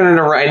shit, I'm looking at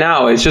it right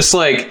now. It's just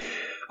like,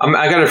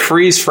 I got a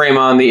freeze frame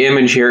on the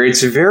image here.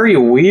 It's very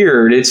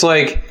weird. It's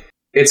like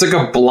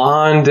a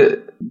blonde,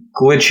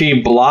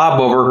 glitchy blob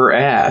over her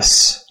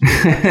ass.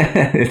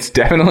 It's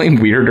definitely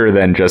weirder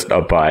than just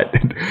a butt.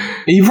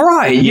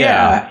 Right,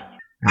 yeah.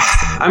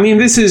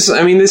 This is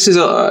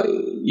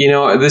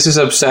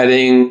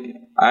upsetting.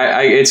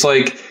 It's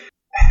like...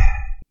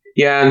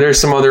 Yeah, and there's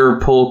some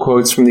other pull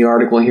quotes from the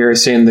article here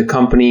saying the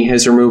company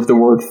has removed the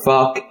word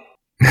fuck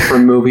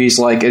from movies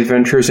like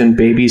Adventures in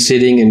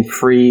Babysitting and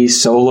Free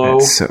Solo.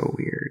 That's so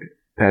weird.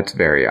 That's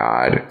very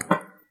odd.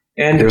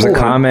 And there's a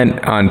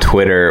comment on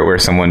Twitter where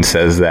someone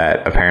says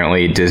that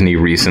apparently Disney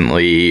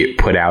recently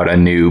put out a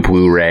new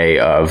Blu-ray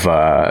of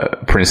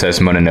Princess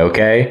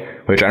Mononoke,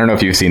 which I don't know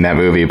if you've seen that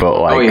movie, but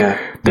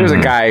there's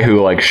a guy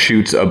who like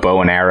shoots a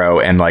bow and arrow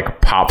and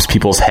like pops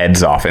people's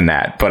heads off in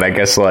that. But I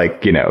guess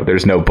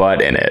there's no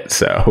butt in it,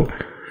 so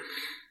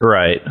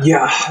right.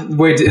 Yeah.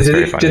 Wait,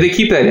 did they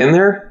keep that in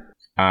there?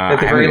 I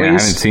haven't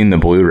seen the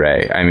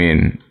Blu-ray. I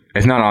mean,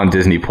 it's not on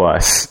Disney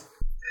Plus.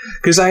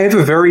 Because I have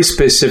a very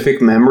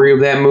specific memory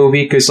of that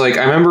movie. Because I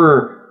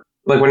remember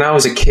when I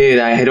was a kid,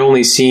 I had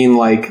only seen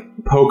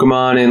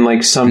Pokemon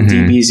and some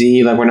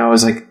DBZ when I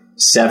was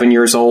 7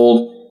 years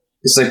old.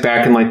 It's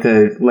back in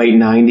the late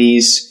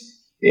 90s.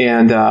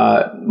 And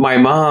my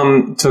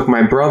mom took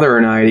my brother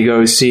and I to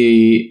go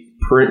see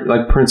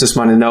Princess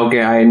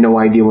Mononoke. I had no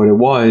idea what it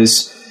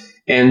was.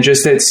 And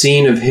just that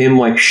scene of him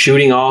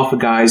shooting off a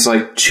guy's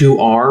two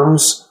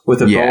arms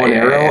with a bow and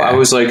arrow. I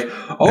was like,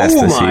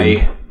 oh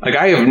my.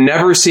 I have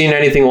never seen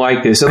anything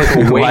like this.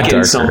 It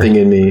awakened something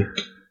in me.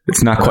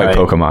 It's not quite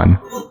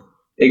Pokemon.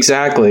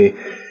 Exactly.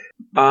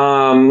 But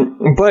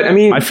I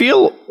mean,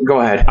 go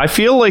ahead. I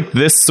feel like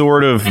this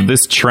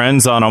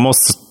trends on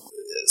almost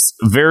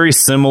very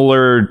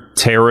similar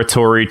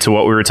territory to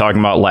what we were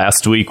talking about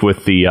last week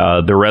with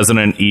the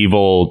Resident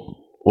Evil,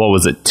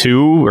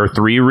 2 or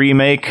 3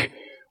 remake,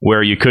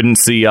 where you couldn't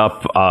see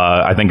up,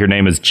 I think her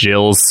name is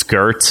Jill's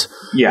skirt.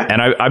 Yeah.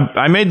 And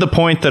I made the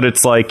point that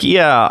it's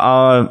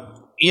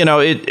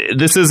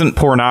this isn't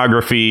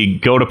pornography.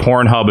 Go to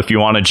Pornhub if you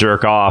want to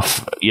jerk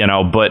off,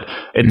 but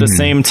at the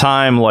same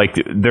time,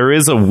 there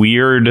is a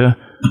weird,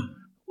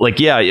 like,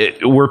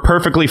 we're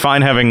perfectly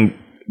fine having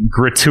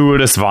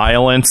gratuitous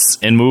violence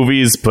in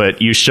movies,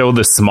 but you show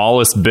the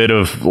smallest bit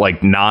of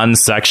like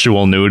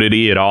non-sexual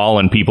nudity at all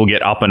and people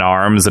get up in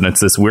arms, and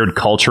it's this weird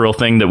cultural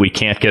thing that we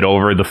can't get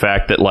over, the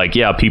fact that like,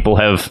 people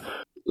have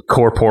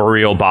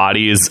corporeal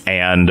bodies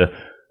and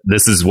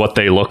this is what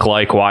they look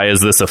like. Why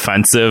is this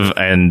offensive?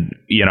 And,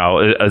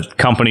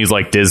 companies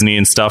like Disney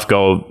and stuff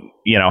go,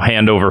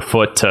 hand over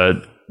foot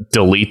to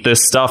delete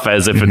this stuff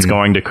as if it's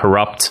going to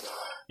corrupt,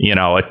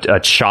 a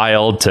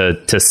child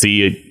to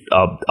see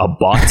a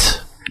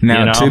butt.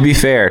 Now, to be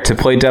fair, to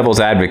play devil's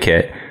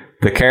advocate,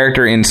 the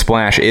character in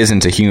Splash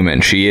isn't a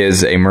human. She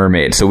is a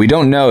mermaid. So we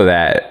don't know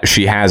that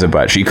she has a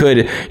butt. She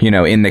could,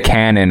 in the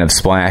canon of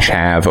Splash,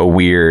 have a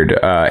weird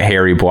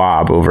hairy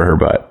blob over her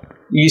butt.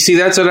 You see,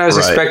 that's what I was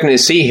expecting to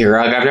see here.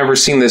 I've never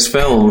seen this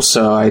film,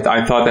 so I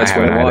thought that's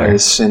what it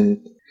was. And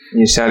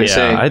you sad to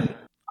say.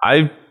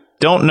 I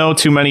don't know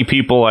too many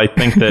people, I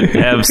think, that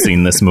have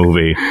seen this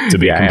movie, to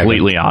be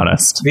completely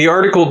honest. The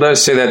article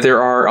does say that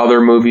there are other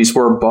movies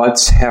where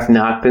butts have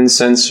not been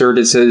censored.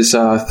 It says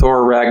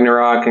Thor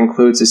Ragnarok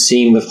includes a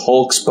scene with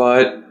Hulk's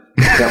butt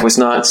that was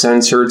not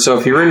censored. So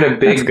if you're into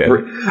big...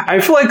 I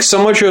feel like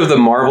so much of the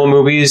Marvel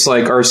movies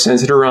are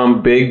centered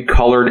around big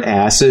colored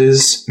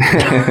asses.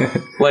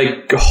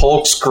 Like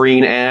Hulk's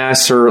green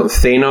ass or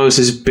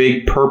Thanos'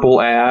 big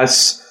purple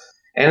ass.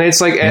 And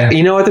it's like, at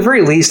the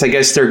very least, I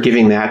guess they're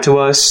giving that to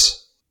us.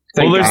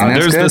 Well,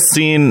 there's the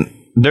scene.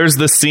 There's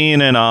the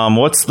scene in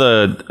what's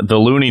the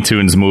Looney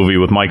Tunes movie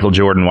with Michael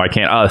Jordan? Why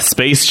can't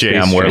Space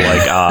Jam? Where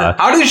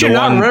how did you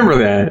not remember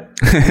that?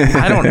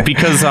 I don't,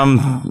 because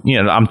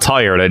I'm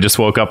tired. I just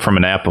woke up from a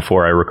nap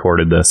before I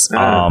recorded this.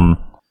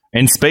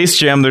 In Space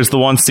Jam, there's the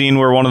one scene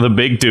where one of the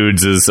big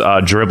dudes is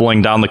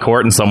dribbling down the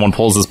court and someone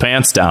pulls his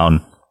pants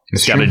down.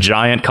 He's got a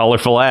giant,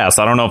 colorful ass.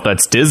 I don't know if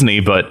that's Disney,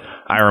 but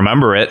I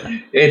remember it.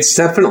 It's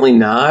definitely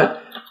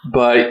not.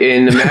 But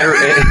in a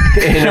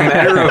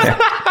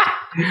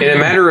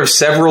matter of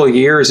several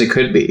years, it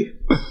could be.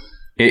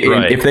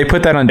 If they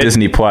put that on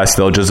Disney Plus,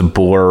 they'll just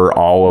blur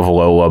all of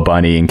Lola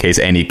Bunny in case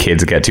any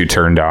kids get too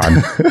turned on.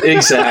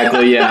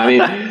 Exactly. Yeah. I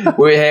mean,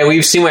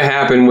 we've seen what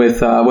happened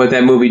with what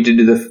that movie did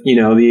to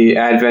the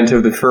advent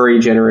of the furry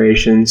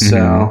generation.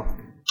 So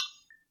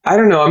I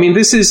don't know. I mean,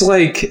 this is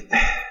like,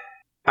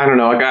 I don't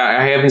know. Like,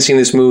 I haven't seen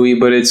this movie,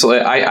 but it's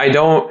like I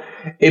don't.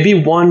 It'd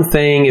be one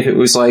thing if it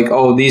was like,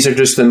 oh, these are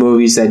just the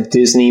movies that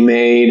Disney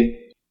made,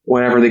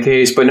 whatever the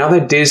case. But now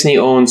that Disney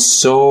owns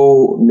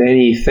so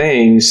many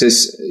things,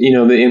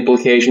 the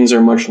implications are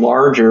much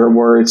larger.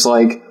 Where it's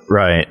like,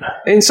 right.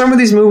 In some of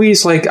these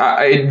movies, like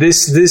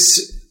this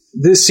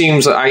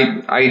seems.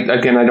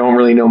 I don't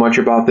really know much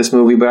about this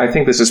movie, but I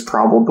think this is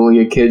probably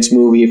a kids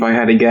movie if I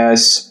had to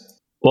guess.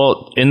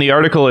 Well, in the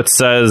article it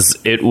says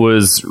it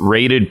was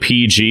rated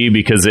PG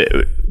because at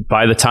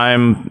the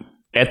time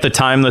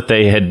that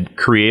they had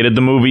created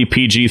the movie,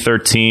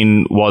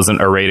 PG-13 wasn't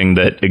a rating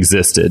that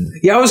existed.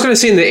 Yeah, I was going to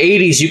say in the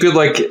 80s, you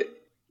could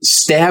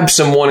stab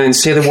someone and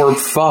say the word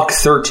fuck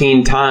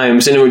 13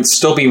 times and it would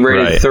still be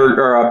rated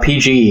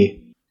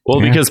PG.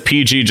 Well, because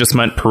PG just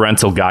meant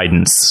parental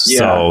guidance.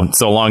 Yeah.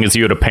 So long as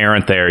you had a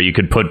parent there, you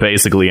could put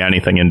basically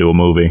anything into a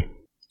movie.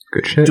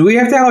 Good shit. Do we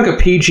have to have a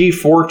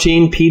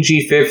PG-14,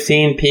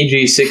 PG-15,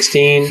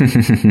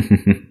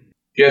 PG-16?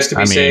 Just to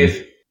be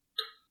safe?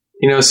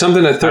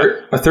 Something a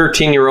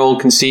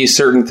 13-year-old can see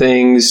certain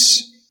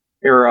things,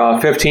 or a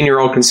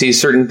 15-year-old can see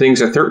certain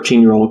things a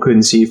 13-year-old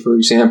couldn't see, for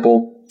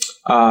example.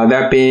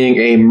 That being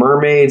a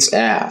mermaid's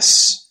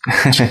ass.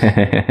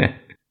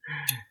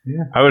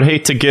 I would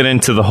hate to get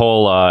into the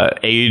whole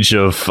age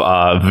of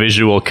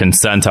visual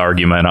consent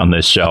argument on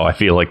this show. I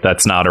feel like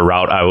that's not a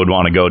route I would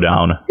want to go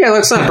down. Yeah,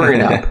 let's not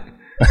bring it up.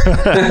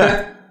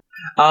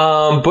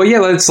 But yeah,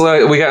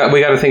 we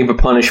got to think of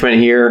a punishment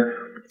here.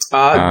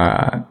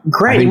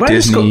 Great.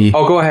 Disney.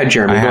 Go ahead,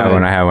 Jeremy. I have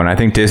one. I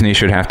think Disney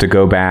should have to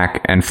go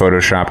back and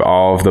Photoshop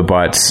all of the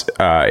butts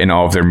in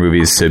all of their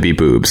movies to be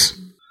boobs.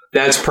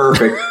 That's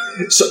perfect.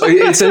 So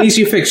it's an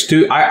easy fix,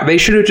 dude. They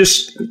should have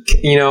just,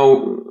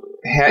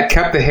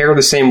 kept the hair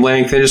the same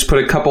length and just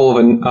put a couple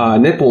of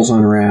nipples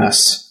on her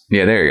ass.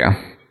 Yeah, there you go.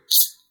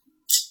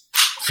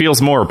 Feels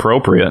more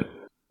appropriate.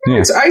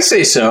 Yeah. I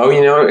say so.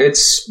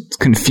 It's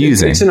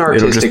confusing. It's an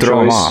artistic It'll just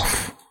throw choice. them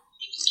off.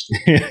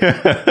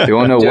 They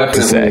won't know what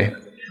to say.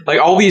 Like,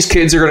 all these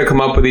kids are going to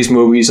come up with these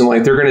movies and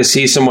they're going to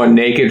see someone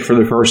naked for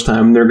the first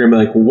time. They're going to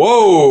be like,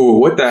 "Whoa,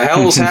 what the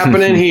hell's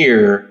happening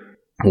here?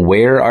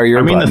 Where are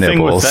your butt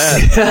nipples?"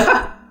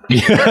 The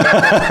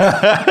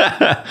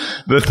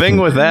thing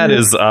with that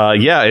is,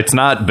 it's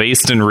not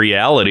based in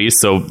reality,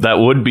 so that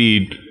would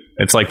be.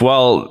 It's like,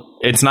 well,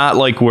 it's not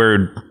like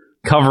we're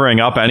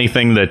covering up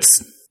anything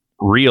that's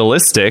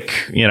realistic.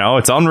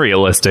 It's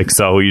unrealistic,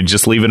 so you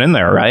just leave it in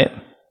there, right?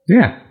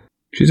 Yeah.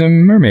 She's a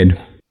mermaid.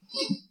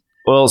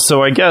 Well,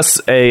 so I guess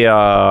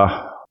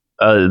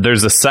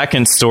there's a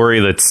second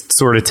story that's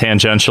sort of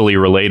tangentially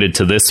related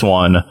to this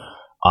one,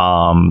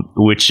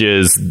 which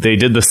is they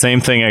did the same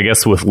thing, I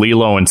guess, with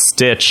Lilo and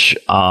Stitch.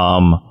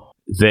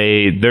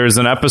 there's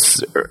a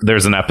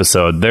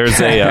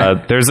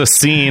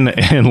scene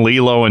in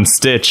Lilo and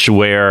Stitch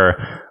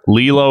where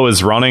Lilo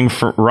is running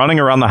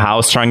around the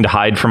house trying to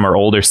hide from her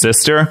older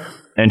sister,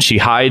 and she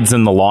hides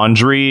in the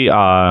laundry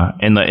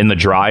in the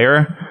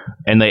dryer,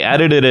 and they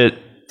edited it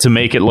to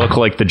make it look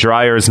like the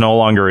dryer is no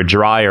longer a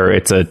dryer.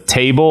 It's a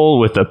table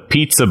with a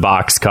pizza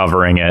box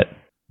covering it.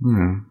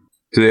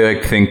 Do they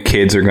like think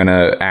kids are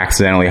gonna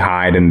accidentally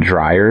hide in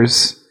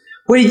dryers?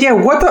 Wait, yeah,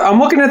 what the? I'm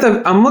looking at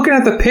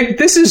the pic.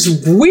 This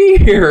is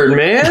weird,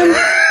 man.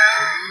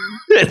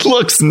 It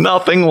looks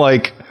nothing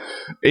like.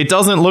 It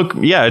doesn't look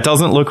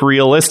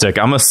realistic.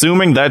 I'm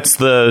assuming that's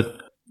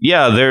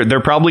they're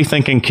probably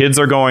thinking kids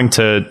are going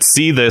to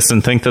see this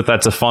and think that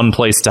that's a fun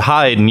place to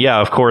hide, and yeah,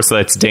 of course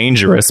that's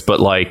dangerous, but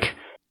like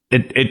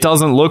it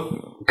doesn't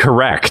look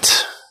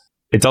correct.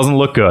 It doesn't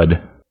look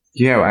good.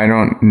 Yeah, I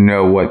don't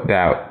know what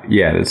that.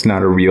 Yeah, it's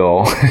not a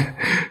real.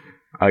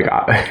 Like,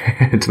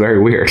 it's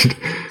very weird.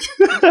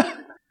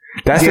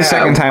 That's the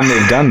second time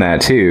they've done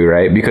that too,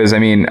 right? Because I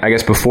mean, I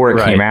guess before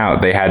it came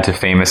out, they had to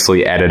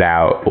famously edit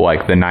out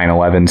like the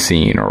 9/11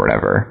 scene or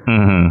whatever.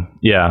 Mm-hmm.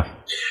 Yeah.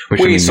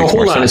 Wait, so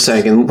hold on a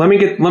second. Let me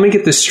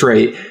get this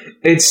straight.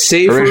 It's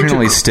safer.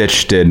 Originally,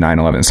 Stitch did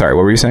 9/11. Sorry,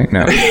 what were you saying?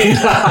 No.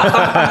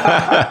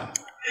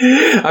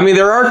 I mean,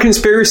 there are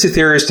conspiracy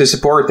theories to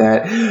support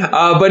that.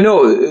 But no,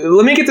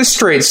 let me get this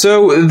straight.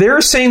 So they're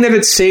saying that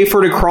it's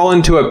safer to crawl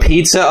into a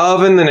pizza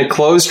oven than a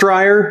clothes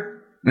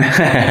dryer?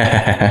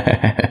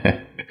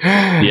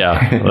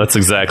 Yeah, that's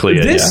exactly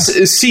it. This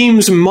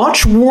seems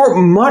much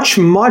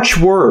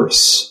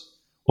worse.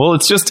 Well,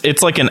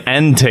 it's like an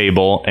end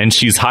table, and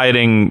she's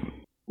hiding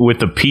with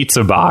the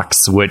pizza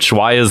box,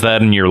 why is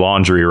that in your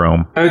laundry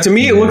room? To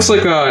me, it looks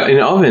like an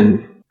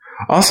oven.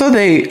 Also,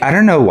 I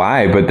don't know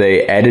why, but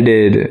they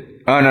edited...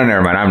 Oh, no,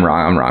 never mind. I'm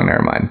wrong.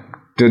 Never mind.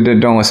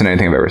 Don't listen to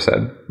anything I've ever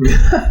said.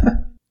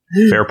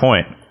 Fair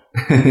point.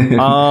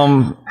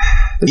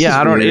 Yeah,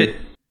 I don't...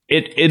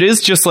 It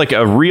is just like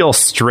a real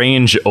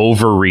strange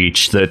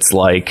overreach that's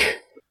like...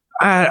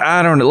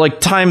 I don't know,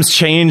 like times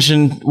change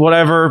and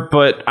whatever,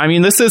 but I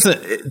mean, this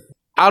isn't...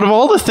 Out of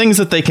all the things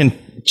that they can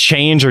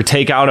change or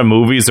take out of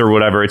movies or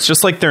whatever, it's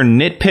just like they're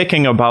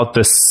nitpicking about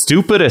the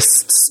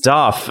stupidest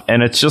stuff,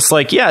 and it's just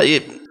like, yeah,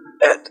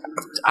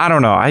 I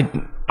don't know.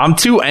 I'm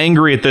too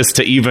angry at this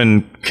to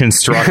even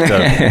construct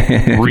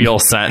a real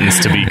sentence,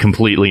 to be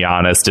completely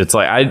honest. It's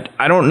like,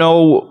 I don't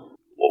know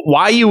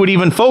why you would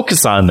even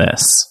focus on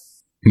this.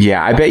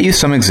 Yeah, I bet you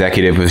some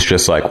executive was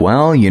just like,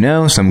 well,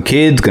 some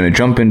kid's going to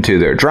jump into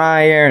their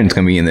dryer and it's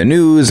going to be in the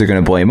news. They're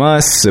going to blame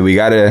us. So we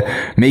got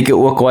to make it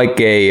look like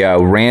a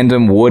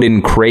random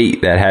wooden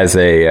crate that has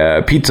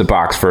a pizza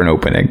box for an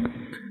opening,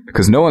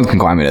 because no one can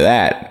climb into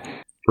that.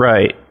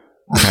 Right.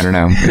 I don't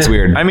know. It's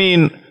weird. I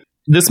mean,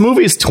 this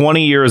movie's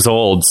 20 years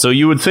old, so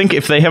you would think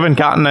if they haven't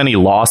gotten any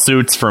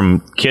lawsuits from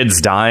kids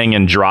dying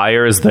in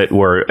dryers that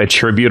were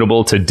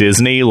attributable to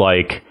Disney,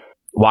 like,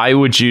 why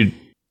would you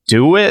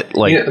do it?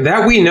 Like,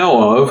 that we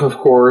know of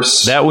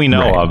course. That we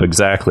know of,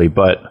 exactly,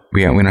 but...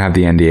 we don't have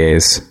the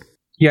NDAs.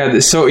 Yeah,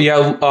 so,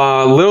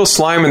 Little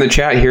Slime in the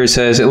chat here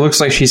says, it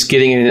looks like she's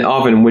getting in an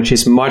oven, which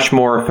is much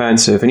more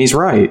offensive, and he's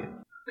right.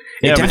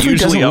 It definitely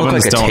doesn't look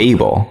like a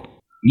table.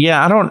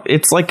 Yeah,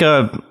 it's like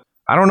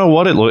I don't know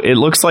what it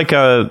looks like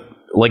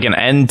like an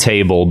end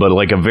table, but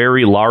like a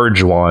very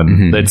large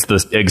one that's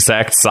the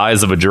exact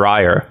size of a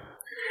dryer.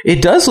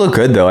 It does look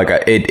good though. Like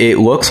it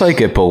looks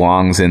like it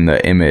belongs in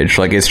the image.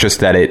 Like it's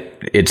just that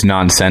it's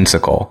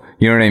nonsensical.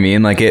 You know what I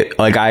mean?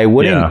 I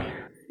wouldn't. Yeah.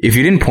 If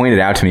you didn't point it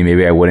out to me,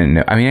 maybe I wouldn't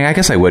know. I mean, I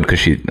guess I would,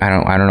 because I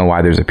don't know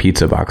why there's a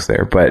pizza box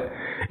there, but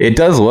it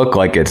does look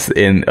like it's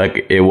in,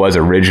 like it was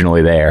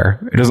originally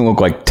there. It doesn't look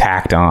like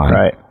tacked on.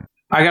 Right.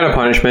 I got a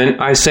punishment.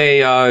 I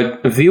say,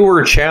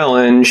 viewer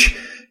challenge.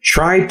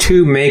 Try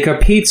to make a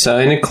pizza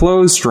in a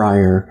clothes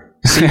dryer.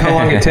 See how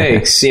long it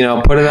takes.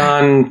 Put it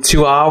on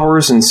 2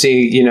 hours and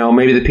see,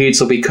 maybe the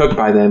pizza will be cooked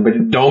by then.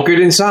 But don't get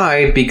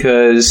inside,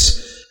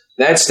 because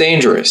that's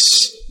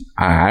dangerous.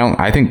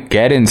 I think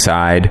get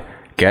inside,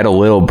 get a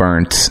little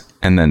burnt,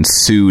 and then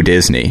sue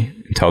Disney.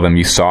 Tell them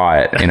you saw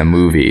it in a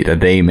movie that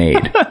they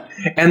made.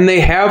 And they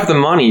have the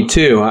money,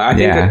 too. I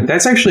think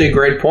that's actually a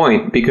great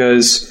point,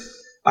 because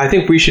I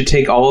think we should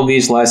take all of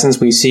these lessons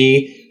we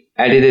see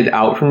edited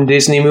out from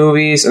Disney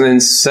movies and then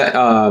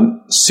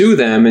sue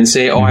them and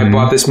say, I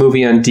bought this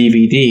movie on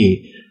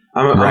DVD.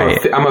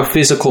 I'm a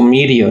physical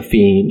media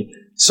fiend.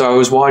 So I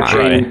was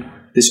watching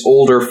this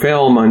older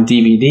film on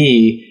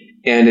DVD,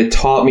 and it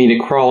taught me to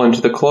crawl into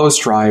the clothes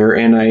dryer,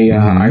 and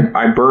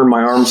I burned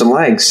my arms and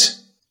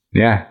legs.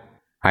 Yeah.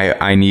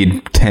 I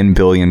need $10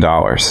 billion.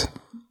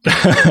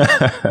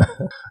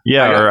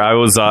 Yeah, or I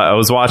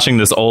was watching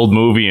this old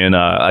movie, and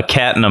a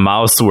cat and a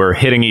mouse were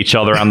hitting each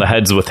other on the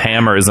heads with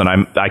hammers, and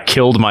I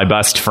killed my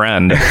best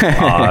friend.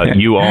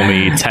 You owe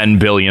me $10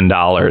 billion.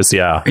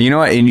 Yeah. You know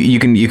what? You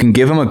can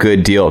give them a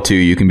good deal too.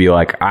 You can be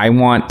like, I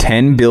want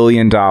 $10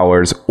 billion,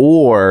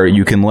 or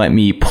you can let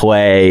me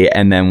play,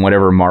 and then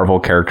whatever Marvel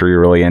character you're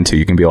really into,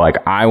 you can be like,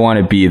 I want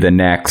to be the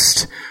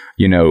next,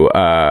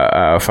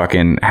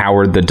 fucking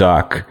Howard the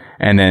Duck.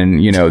 And then,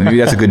 you know, maybe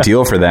that's a good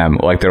deal for them.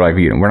 Like, they're like,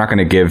 you know, we're not going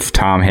to give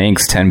Tom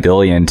Hanks $10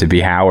 billion to be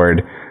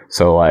Howard.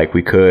 So, like,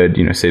 we could,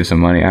 you know, save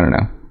some money. I don't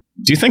know.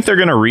 Do you think they're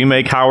going to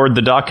remake Howard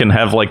the Duck and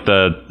have, like,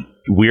 the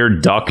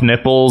weird duck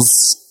nipples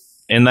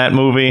in that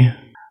movie?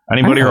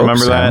 Anybody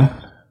remember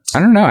that? I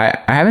don't know. I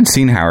haven't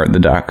seen Howard the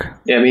Duck.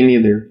 Yeah, me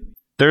neither.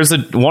 There's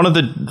one of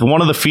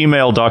the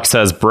female ducks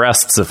has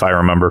breasts, if I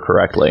remember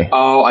correctly.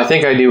 Oh, I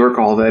think I do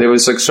recall that. It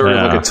was like sort of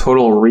like a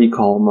Total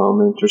Recall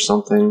moment or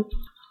something.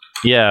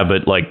 Yeah,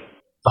 but like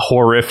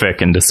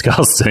horrific and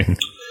disgusting.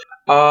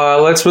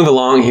 Let's move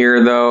along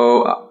here,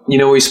 though. You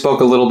know, we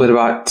spoke a little bit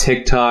about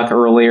TikTok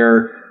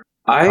earlier.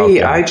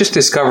 I just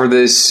discovered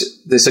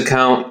this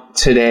account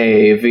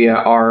today via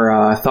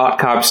our Thought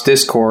Cops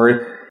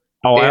Discord.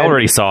 Oh, I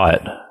already saw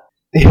it.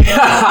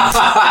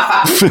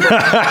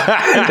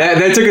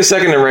 that took a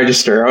second to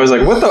register. I was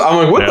like, what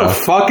the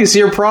fuck is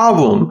your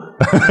problem?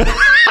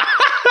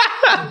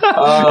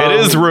 It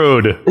is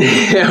rude.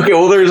 Okay,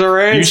 well, there's our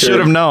answer. You should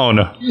have known.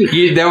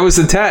 That was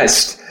the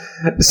test.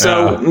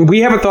 So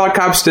we have a Thought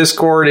Cops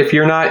Discord. If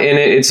you're not in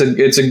it, it's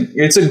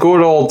a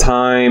good old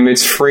time.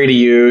 It's free to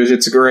use.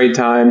 It's a great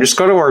time. Just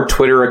go to our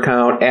Twitter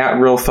account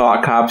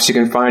 @RealThoughtCops. You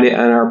can find it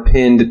on our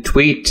pinned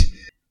tweet.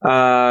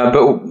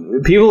 But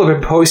people have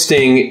been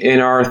posting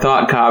in our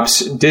Thought Cops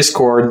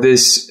Discord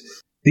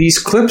these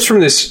clips from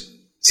this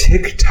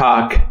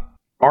TikTok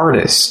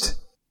artist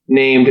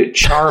named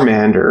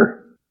Charmander.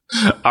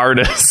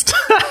 Artist.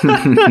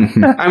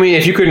 I mean,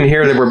 if you couldn't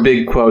hear, there were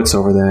big quotes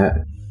over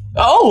that.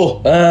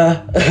 Oh,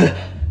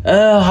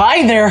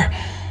 hi there.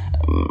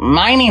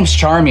 My name's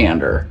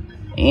Charmander,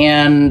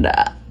 and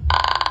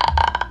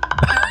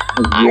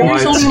I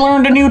recently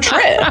learned a new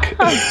trick.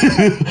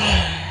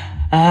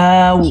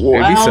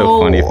 It'd be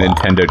so funny if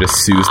Nintendo just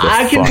sues the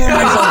fuck turn myself into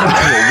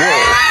a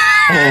wolf.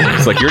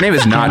 It's like, your name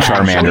is not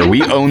Charmander.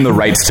 We own the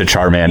rights to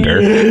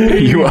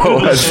Charmander. You owe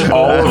us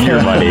all of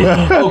your money.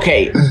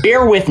 Okay,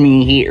 bear with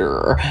me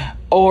here.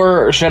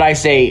 Or should I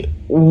say,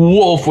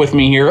 wolf with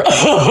me here?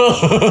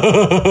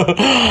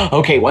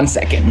 Okay, 1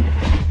 second.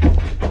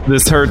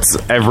 This hurts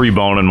every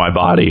bone in my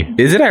body.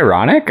 Is it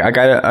ironic? I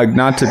gotta,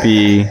 not to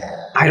be...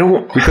 I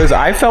don't... Because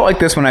I felt like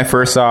this when I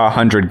first saw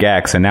 100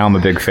 Gex, and now I'm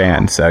a big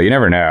fan, so you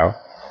never know.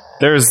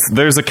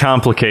 There's a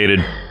complicated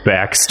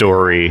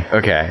backstory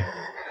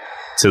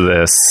to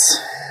this.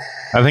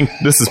 I think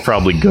this is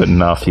probably good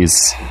enough.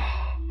 He's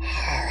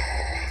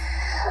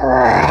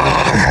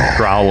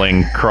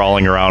crawling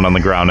around on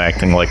the ground,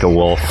 acting like a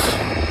wolf.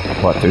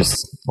 What? There's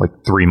like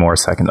 3 more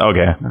seconds.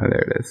 Okay. Oh,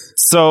 there it is.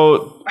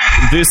 So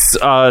this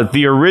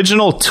the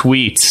original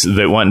tweet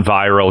that went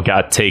viral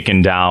got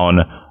taken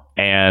down,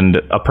 and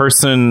a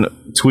person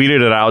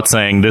tweeted it out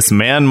saying, "This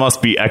man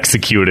must be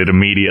executed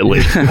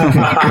immediately." Oh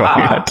my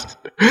god.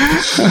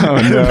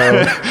 Oh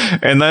no.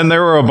 And then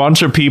there were a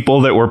bunch of people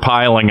that were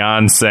piling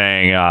on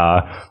saying,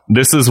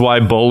 this is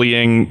why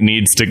bullying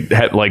needs to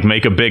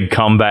make a big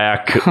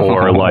comeback,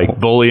 or like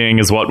bullying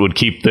is what would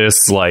keep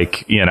this,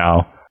 like, you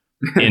know,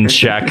 in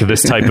check,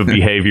 this type of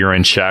behavior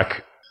in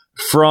check.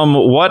 From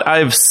what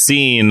I've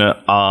seen, there's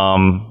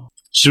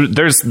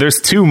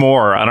 2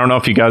 more. I don't know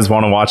if you guys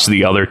want to watch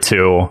the other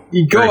 2.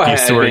 Go ahead,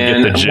 sort of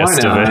man. get the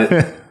gist of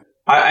it.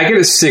 I get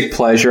a sick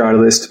pleasure out of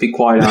this, to be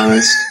quite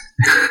honest.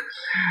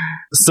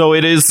 So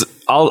it is.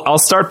 I'll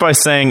start by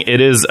saying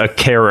it is a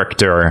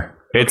character.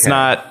 It's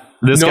not.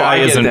 This guy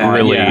isn't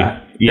really.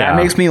 Yeah.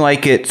 That makes me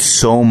like it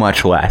so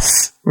much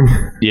less.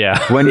 Yeah.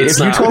 If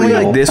you told me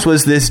like this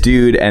was this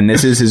dude and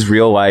this is his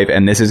real life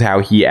and this is how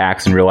he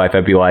acts in real life,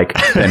 I'd be like,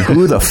 then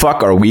who the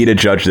fuck are we to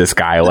judge this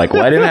guy? Like,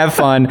 let him have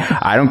fun.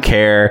 I don't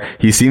care.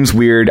 He seems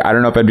weird. I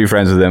don't know if I'd be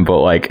friends with him, but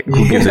like,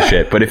 who gives a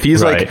shit? But if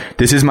he's like,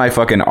 this is my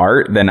fucking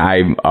art, then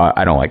I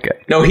don't like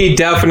it. No, he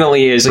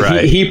definitely is.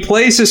 Like, he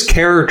plays this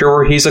character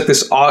where he's like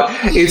this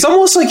it's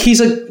almost like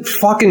he's like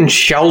fucking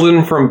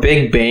Sheldon from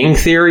Big Bang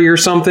Theory or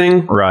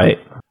something. Right.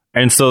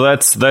 And so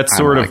that's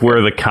sort of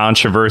where the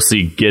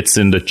controversy gets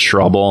into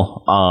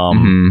trouble,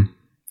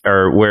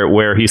 or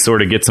where he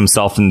sort of gets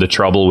himself into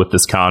trouble with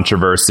this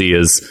controversy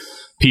is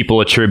people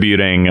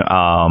attributing,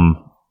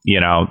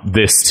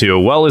 this to,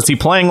 well, is he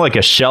playing like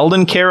a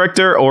Sheldon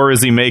character, or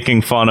is he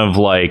making fun of,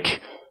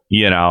 like,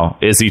 you know,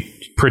 is he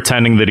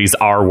pretending that he's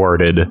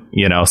R-worded,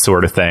 you know,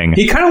 sort of thing.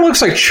 He kind of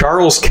looks like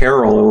Charles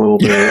Carroll a little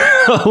bit.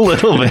 A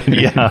little bit,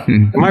 yeah.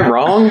 Am I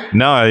wrong?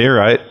 No, you're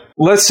right.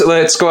 Let's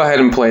go ahead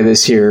and play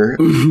this here.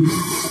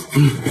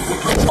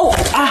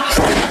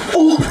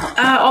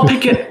 I'll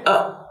pick it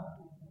up.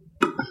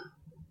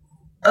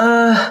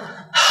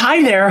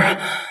 Hi there.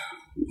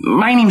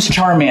 My name's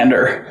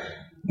Charmander.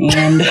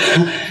 And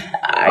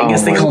I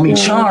guess they call me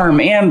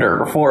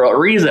Charmander for a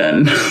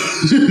reason.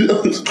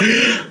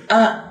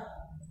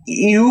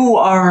 You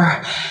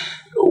are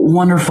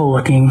wonderful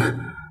looking.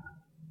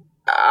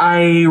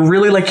 I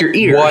really like your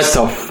ears. What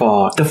the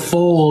fuck? The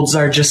folds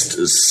are just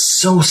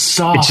so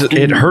soft.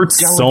 It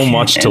hurts so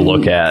much to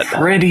look at.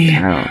 Pretty.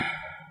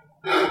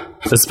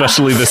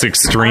 Especially this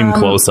extreme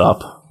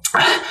close-up.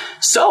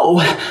 So,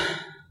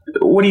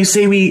 what do you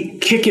say we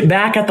kick it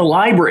back at the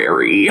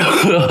library?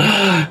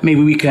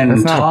 Maybe we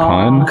can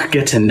talk,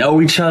 get to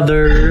know each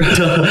other.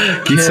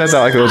 You said that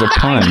like it was a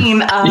pun. I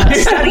mean,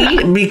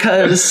 study,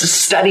 because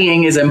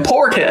studying is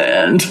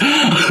important.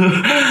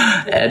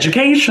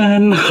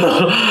 Education.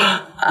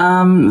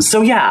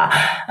 So yeah,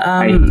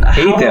 I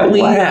hate that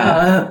we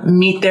laugh.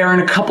 meet there in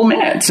a couple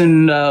minutes,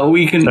 and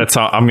we can. That's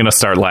how I'm gonna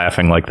start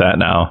laughing like that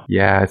now.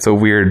 Yeah, it's a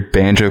weird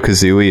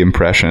Banjo-Kazooie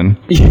impression.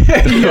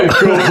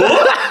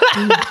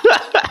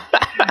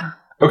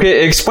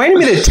 Okay, explain to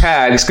me the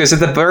tags, because at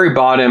the very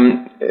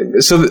bottom,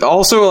 so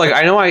also, like,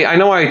 I know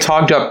I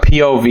talked up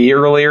POV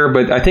earlier,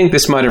 but I think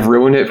this might have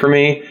ruined it for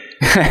me.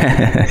 The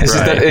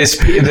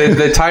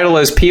title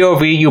is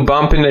POV, you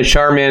bump into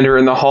Charmander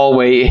in the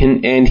hallway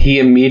and he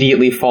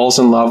immediately falls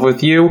in love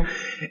with you.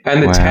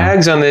 And the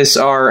tags on this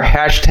are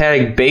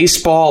hashtag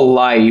baseball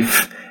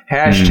life,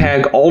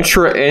 hashtag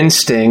ultra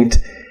instinct.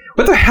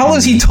 What the hell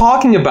is he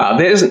talking about?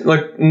 That isn't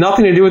like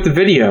nothing to do with the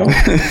video.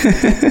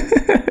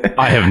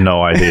 I have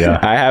no idea.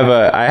 I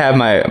have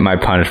my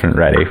punishment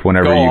ready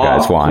whenever you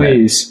guys want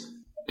please. it.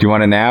 Do you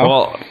want it now?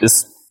 Well,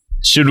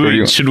 should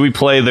we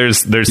play?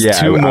 There's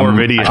two more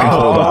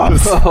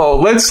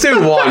videos. Let's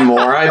do one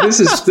more. This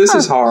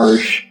is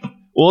harsh.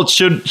 Well,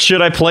 should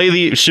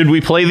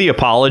we play the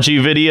apology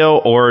video,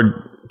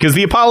 or because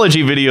the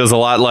apology video is a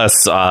lot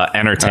less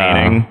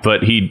entertaining,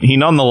 but he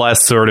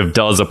nonetheless sort of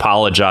does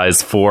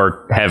apologize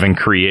for having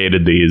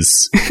created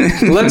these.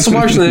 Let's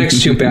watch the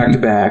next two back to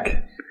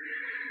back.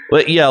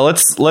 Yeah,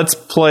 let's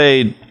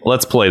play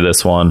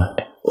this one.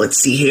 Let's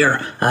see here.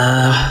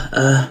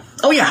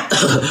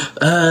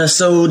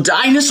 So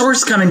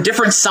dinosaurs come in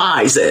different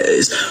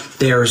sizes.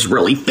 There's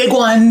really big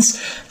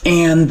ones,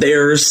 and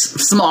there's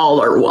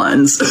smaller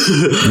ones.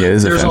 Yeah, it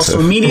is there's offensive.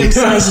 also medium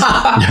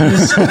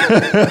sizes.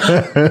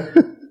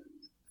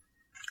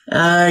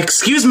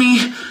 Excuse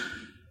me.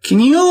 Can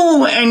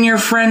you and your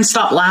friend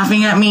stop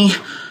laughing at me?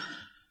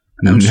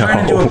 I'm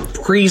trying to do a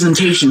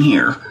presentation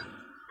here.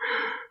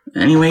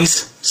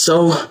 Anyways,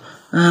 so,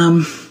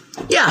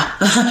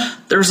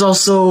 there's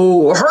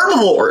also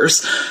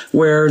herbivores,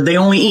 where they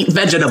only eat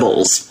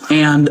vegetables,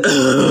 and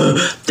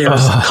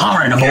there's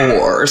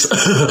carnivores,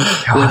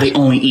 where they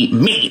only eat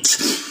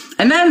meat,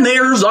 and then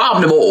there's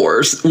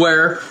omnivores,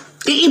 where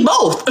they eat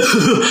both.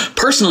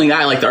 Personally,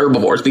 I like the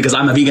herbivores because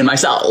I'm a vegan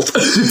myself.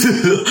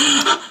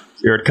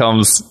 Here it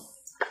comes.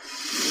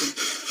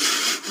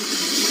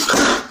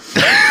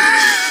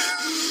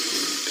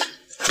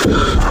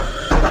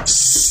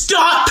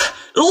 Stop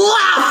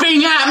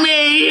laughing at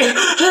me!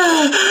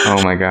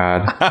 Oh my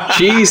god.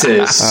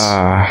 Jesus.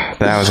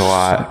 That was a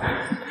lot.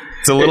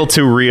 It's a little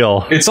too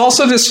real. It's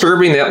also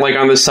disturbing that, like,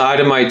 on the side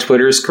of my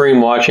Twitter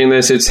screen watching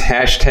this, it's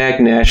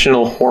hashtag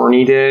National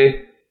Horny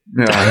Day.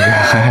 Oh my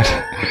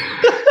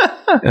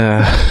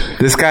god.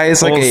 This guy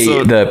is like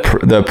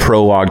the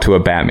prologue to a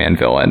Batman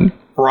villain.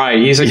 Right,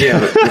 he's like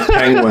the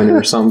Penguin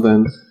or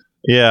something.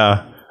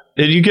 Yeah.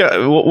 Did you get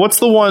what's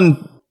the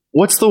one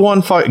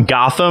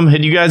Gotham?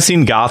 Had you guys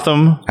seen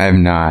Gotham? I have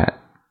not.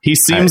 He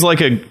seems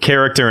like a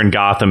character in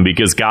Gotham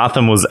because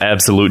Gotham was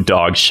absolute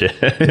dog shit.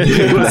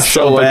 It was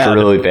so bad.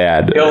 Really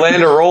bad. He'll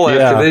land a roll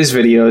after these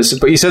videos.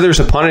 But you said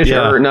there's a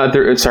punishment.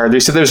 They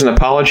said there's an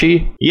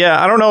apology.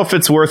 Yeah, I don't know if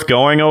it's worth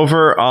going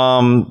over.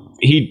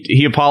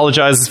 He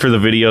apologizes for the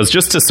videos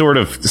just to sort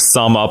of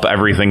sum up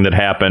everything that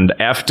happened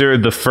after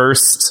the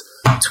first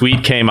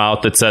tweet came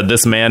out that said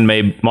this man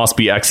must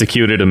be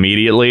executed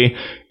immediately,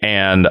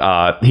 and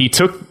he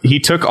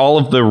took all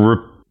of the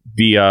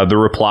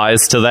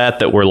replies to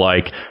that were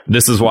like,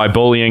 this is why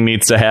bullying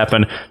needs to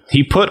happen.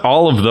 He put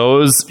all of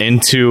those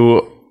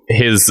into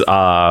his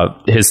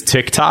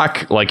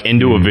TikTok, like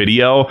into a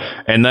video,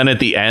 and then at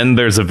the end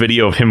there's a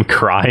video of him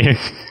crying.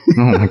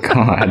 Oh my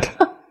god.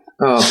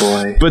 Oh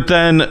boy. But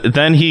then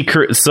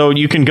so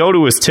you can go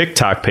to his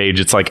TikTok page.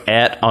 It's like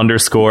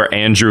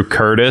 @_Andrew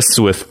Curtis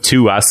with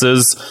 2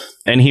 S's.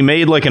 And he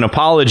made like an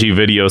apology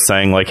video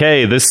saying like,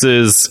 hey,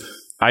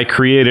 I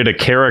created a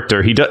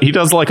character. He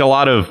does like a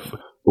lot of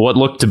what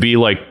looked to be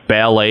like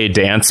ballet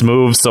dance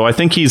moves. So I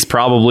think he's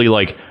probably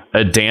like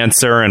a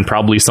dancer and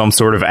probably some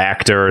sort of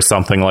actor or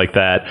something like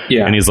that.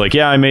 Yeah. And he's like,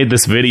 yeah, I made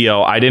this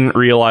video. I didn't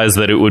realize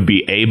that it would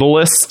be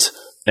ableist,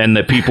 and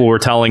that people were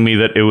telling me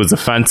that it was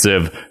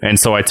offensive, and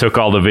so I took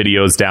all the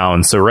videos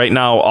down. So right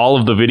now, all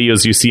of the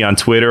videos you see on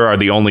Twitter are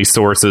the only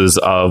sources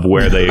of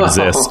where they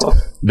exist.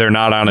 They're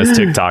not on his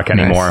TikTok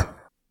anymore. Nice.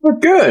 Well,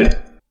 good.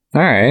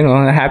 All right,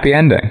 well, a happy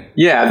ending.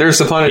 Yeah, there's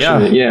the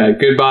punishment. Yeah,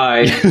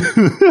 goodbye.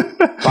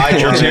 Bye,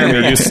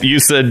 Jeremy. You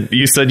said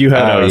you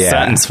had a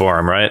sentence for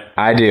him, right?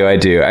 I do. I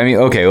mean,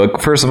 okay,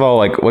 look, first of all,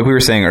 like we were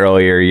saying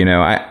earlier,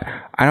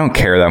 I don't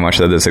care that much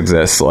that this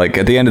exists. Like,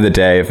 at the end of the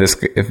day, if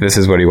this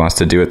is what he wants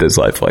to do with his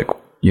life, like,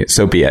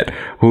 so be it.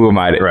 Who am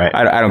I? Right.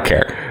 I don't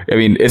care. I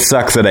mean, it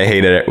sucks that I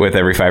hate it with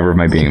every fiber of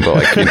my being, but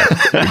like,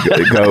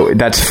 go.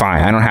 That's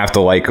fine. I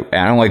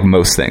don't like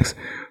most things.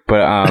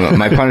 But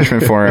my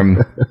punishment for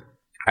him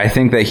I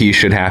think that he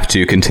should have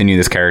to continue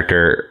this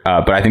character,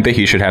 but I think that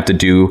he should have to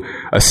do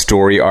a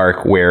story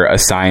arc where a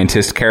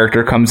scientist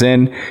character comes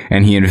in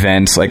and he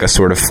invents like a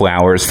sort of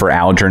flowers for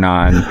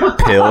Algernon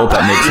pill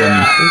that makes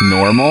him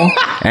normal.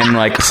 And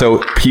like,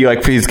 so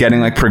he's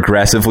getting like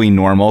progressively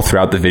normal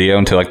throughout the video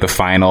until like the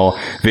final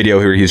video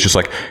where he's just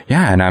like,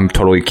 yeah, and I'm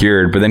totally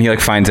cured. But then he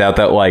like finds out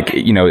that like,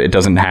 you know,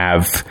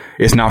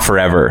 it's not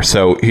forever.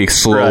 So he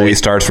slowly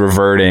starts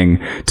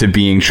reverting to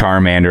being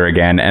Charmander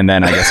again. And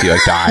then I guess he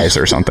like dies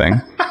or something.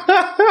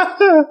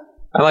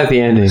 I like the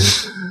ending.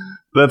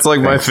 That's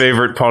like my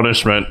favorite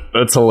punishment.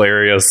 That's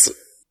hilarious.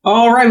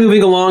 All right,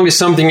 moving along to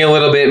something a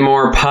little bit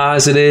more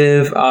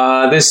positive.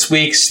 This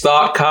week's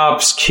Thought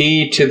Cop's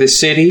Key to the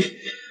City.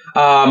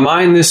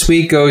 Mine this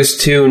week goes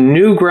to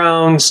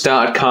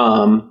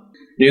Newgrounds.com.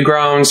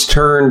 Newgrounds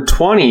turned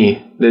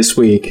 20 this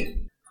week.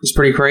 It's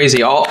pretty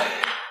crazy. All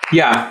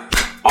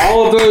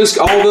of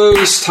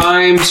those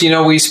times, you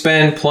know, we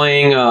spent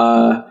playing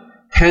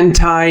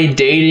hentai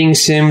dating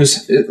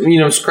sims, you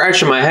know,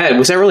 scratching my head.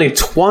 Was that really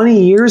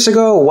 20 years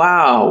ago?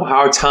 Wow,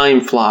 how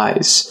time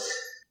flies.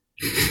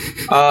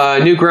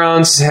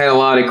 Newgrounds had a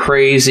lot of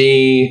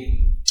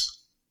crazy.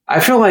 I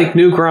feel like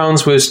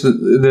Newgrounds was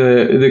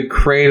the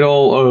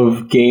cradle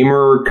of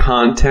gamer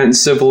content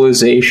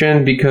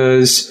civilization,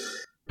 because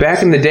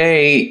back in the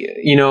day,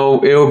 you know,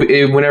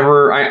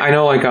 whenever I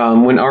know, like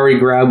when Ari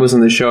Grab was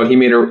on the show, he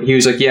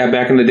was like, yeah,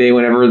 back in the day,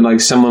 whenever like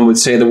someone would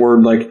say the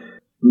word like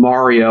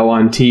Mario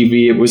on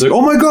TV, it was like,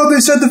 oh my god,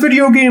 they said the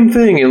video game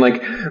thing. And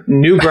like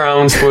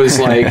Newgrounds was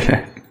like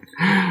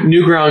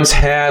Newgrounds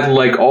had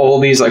like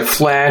all these like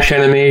flash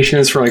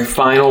animations for like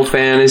Final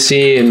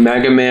Fantasy and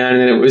Mega Man,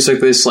 and it was like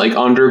this like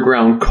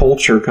underground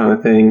culture kind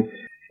of thing.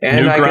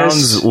 And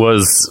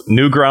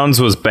Newgrounds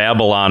was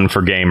Babylon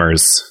for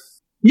gamers.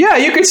 Yeah,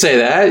 you could say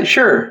that,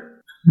 sure.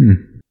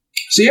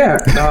 So yeah,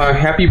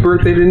 happy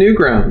birthday to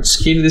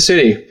Newgrounds, Key to the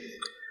City.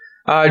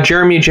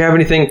 Jeremy, do you have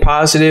anything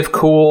positive,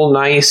 cool,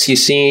 nice you've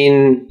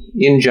seen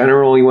in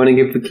general you want to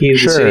give the Key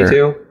to the City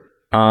to?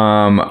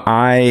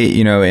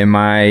 You know, in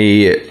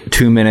my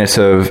 2 minutes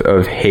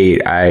of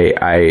hate,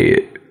 I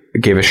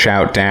gave a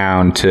shout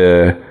down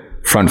to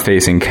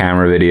front-facing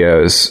comedy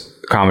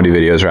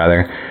videos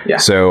rather. Yeah.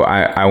 So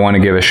I want to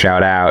give a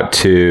shout out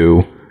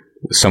to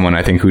someone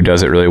I think who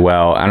does it really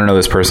well. I don't know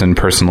this person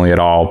personally at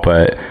all,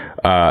 but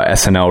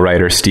SNL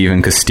writer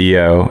Steven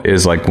Castillo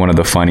is like one of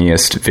the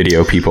funniest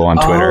video people on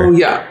Twitter. Oh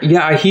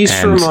yeah, he's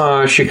from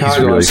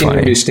Chicago. Really I've seen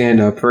him do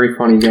stand up. Very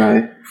funny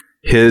guy.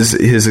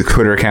 His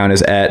Twitter account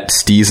is at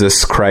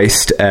Steezus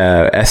Christ,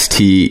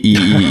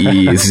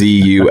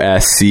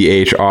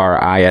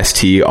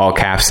 Steezuschrist, all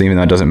caps, even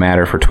though it doesn't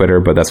matter for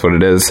Twitter, but that's what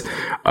it is.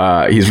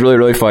 He's really,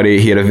 really funny.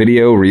 He had a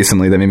video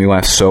recently that made me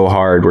laugh so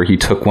hard, where he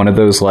took one of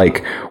those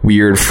like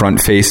weird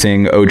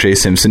front-facing O.J.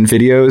 Simpson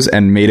videos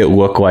and made it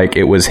look like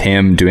it was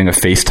him doing a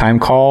FaceTime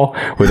call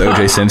with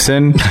O.J.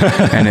 Simpson,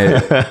 and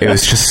it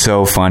was just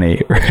so funny.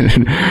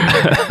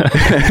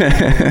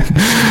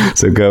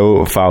 So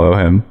go follow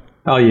him.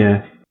 Oh,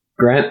 yeah.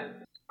 Grant?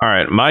 All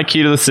right. My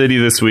Key to the City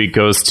this week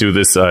goes to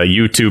this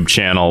YouTube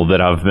channel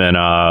that I've been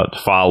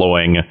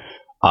following,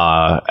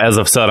 as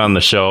I've said on the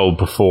show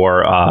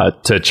before,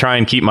 to try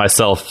and keep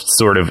myself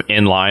sort of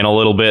in line a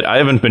little bit. I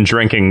haven't been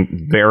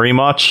drinking very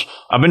much.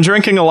 I've been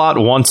drinking a lot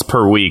once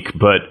per week,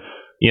 but,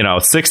 you know,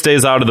 6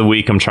 days out of the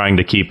week, I'm trying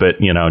to keep it,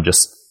 you know,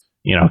 just,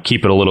 you know,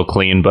 keep it a little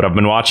clean. But I've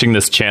been watching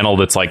this channel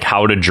that's like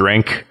how to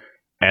drink.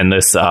 And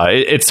this,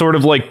 it's sort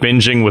of like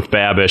binging with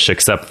Babish,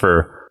 except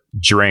for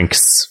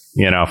drinks,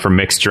 you know, for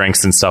mixed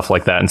drinks and stuff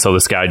like that. And so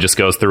this guy just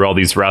goes through all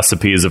these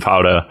recipes of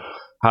how to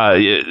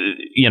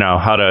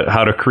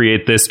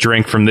create this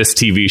drink from this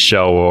TV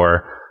show,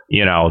 or,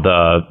 you know,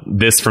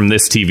 this from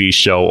this TV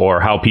show,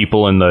 or how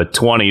people in the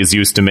 20s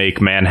used to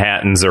make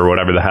Manhattans or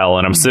whatever the hell.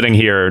 And I'm sitting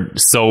here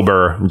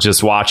sober,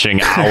 just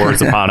watching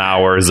hours upon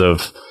hours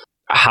of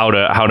how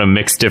to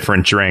mix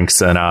different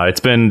drinks. And it's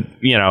been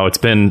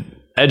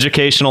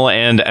educational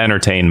and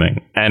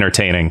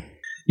entertaining.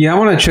 Yeah, I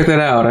want to check that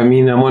out. I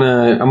mean, I want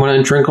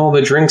to drink all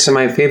the drinks that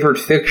my favorite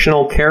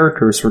fictional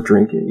characters were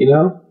drinking, you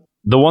know?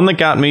 The one that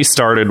got me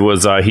started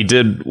was he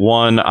did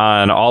one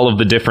on all of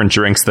the different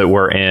drinks that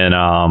were in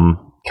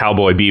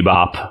Cowboy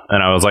Bebop,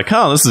 and I was like,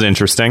 oh, this is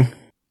interesting. I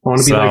want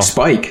to be like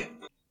Spike.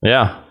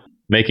 Yeah,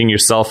 making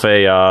yourself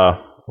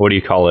a what do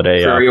you call it?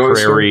 A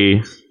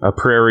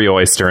prairie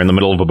oyster in the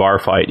middle of a bar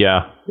fight.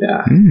 Yeah.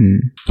 Yeah.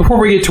 Before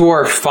we get to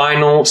our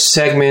final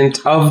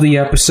segment of the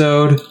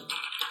episode,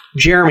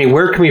 Jeremy,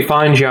 where can we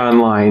find you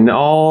online?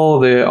 All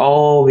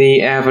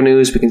the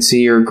avenues we can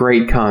see your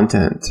great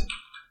content.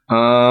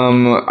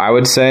 I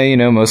would say, you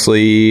know,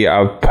 mostly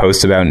I'll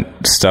post about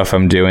stuff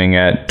I'm doing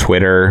at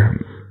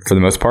Twitter for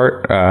the most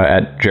part,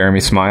 at Jeremy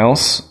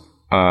Smiles,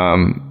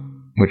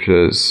 which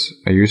is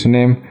a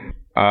username.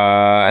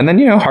 And then,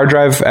 you know, Hard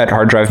Drive at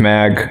Hard Drive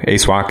Mag,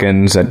 Ace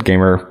Watkins at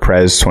Gamer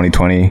Prez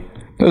 2020.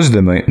 Those are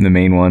the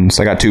main ones.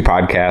 I got 2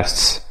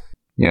 podcasts.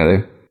 You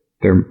know,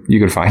 you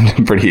can find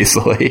them pretty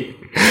easily.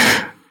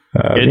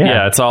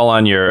 It's all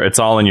in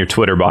your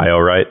Twitter bio,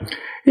 right?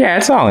 Yeah,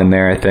 it's all in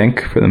there, I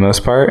think, for the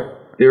most part.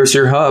 there's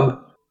your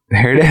hub.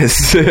 There it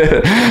is.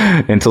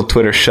 Until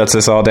Twitter shuts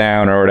us all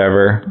down or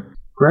whatever.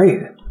 Great.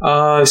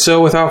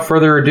 So without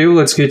further ado,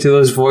 let's get to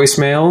those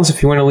voicemails.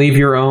 If you want to leave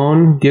your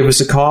own, give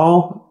us a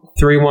call,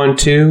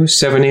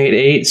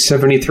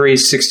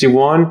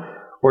 312-788-7361,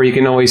 or you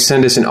can always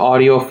send us an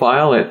audio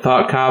file at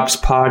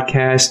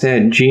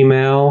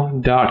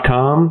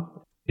thoughtcopspodcast@gmail.com.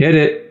 Hit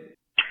it.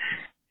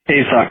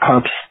 Hey, Thought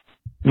Cops.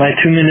 My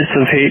 2 minutes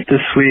of hate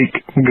this week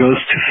goes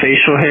to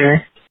facial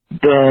hair.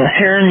 The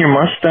hair in your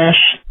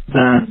mustache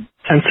that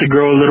tends to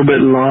grow a little bit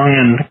long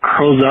and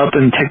curls up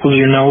and tickles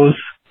your nose.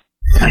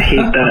 I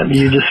hate that.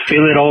 You just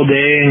feel it all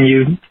day and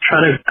you try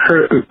to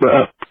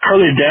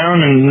curl it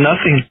down and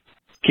nothing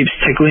keeps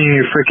tickling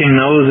your freaking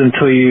nose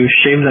until you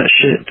shave that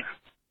shit.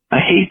 I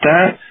hate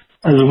that,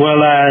 as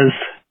well as,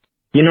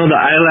 you know, the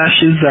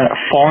eyelashes that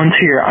fall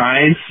into your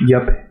eyes?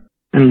 Yep.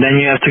 And then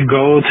you have to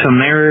go to a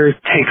mirror,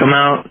 take them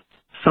out.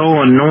 So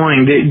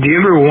annoying. Do you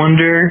ever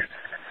wonder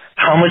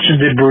how much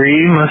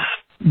debris must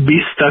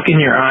be stuck in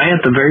your eye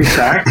at the very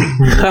back?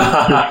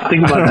 Just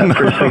think about that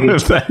for a second.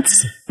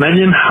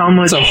 Imagine how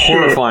much It's a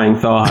horrifying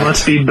thought.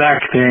 must be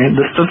back there.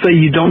 The stuff that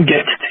you don't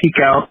get to take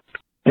out.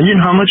 Imagine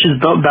how much is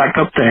built back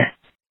up there.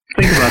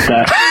 Think about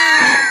that.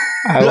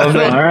 I love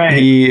that. All right.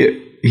 He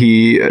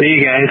See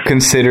you guys.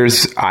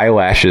 considers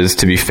eyelashes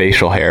to be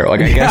facial hair.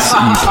 Like, I guess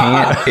you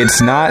can't.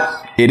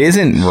 It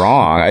isn't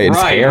wrong. It's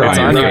Right, hair it's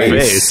on your on your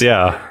face.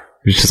 Yeah.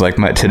 It's just like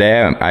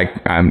today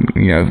I'm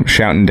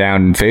shouting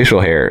down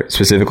facial hair,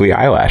 specifically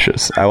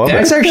eyelashes. I love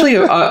That's it. actually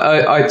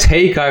a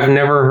take I've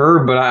never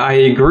heard, but I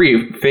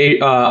agree.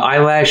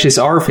 Eyelashes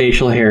are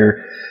facial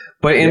hair.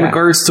 But in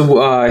regards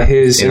to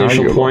his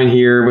initial point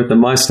here with the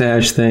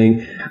mustache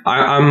thing,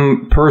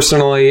 I'm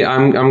personally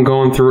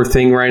going through a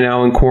thing right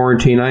now in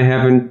quarantine. I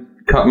haven't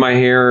cut my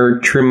hair,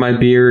 trimmed my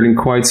beard in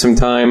quite some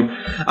time.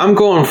 I'm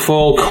going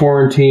full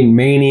quarantine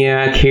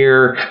maniac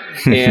here,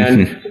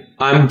 and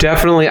I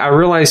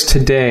realized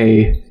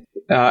today,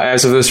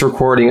 as of this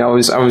recording, I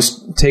was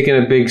taking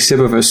a big sip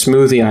of a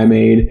smoothie I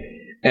made,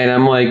 and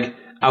I'm like,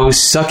 I was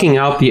sucking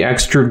out the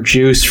extra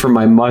juice from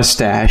my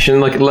mustache,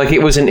 and like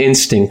it was an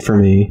instinct for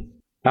me.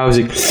 I was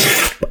like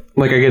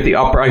I get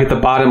the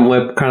bottom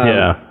lip kind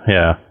of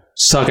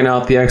sucking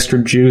out the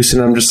extra juice,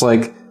 and I'm just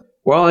like,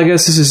 well, I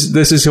guess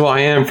this is who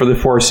I am for the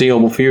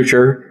foreseeable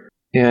future,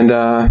 and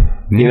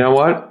you know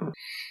what?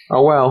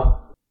 Oh well.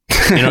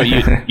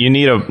 You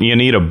need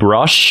a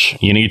brush.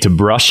 You need to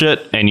brush it,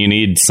 and you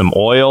need some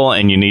oil,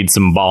 and you need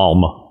some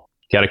balm.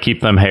 Got to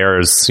keep them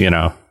hairs,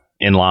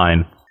 in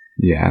line.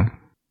 Yeah,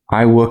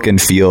 I look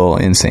and feel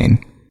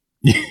insane.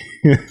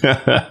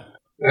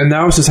 And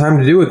now is the time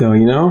to do it, though.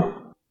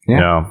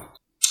 Yeah.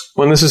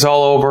 When this is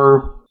all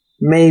over,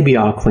 maybe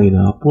I'll clean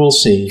up. We'll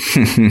see.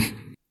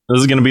 This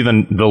is going to be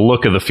the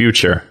look of the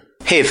future.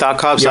 Hey, Thought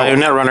Cops, IO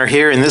Netrunner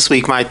here, and this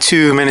week my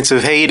 2 minutes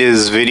of hate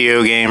is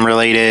video game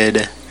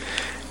related.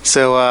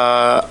 So,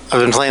 I've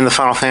been playing the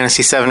Final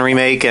Fantasy VII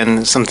Remake,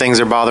 and some things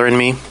are bothering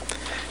me.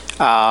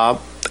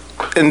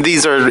 And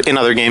these are in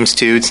other games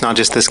too, it's not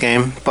just this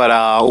game.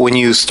 But when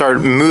you start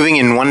moving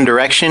in one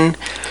direction,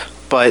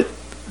 but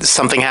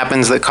something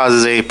happens that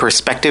causes a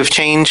perspective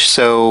change,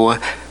 so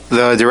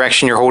the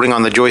direction you're holding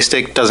on the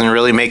joystick doesn't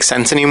really make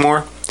sense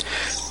anymore.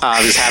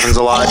 This happens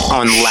a lot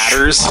on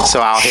ladders, so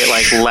I'll hit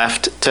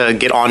left to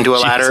get onto a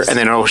ladder, and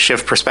then it'll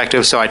shift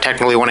perspective, so I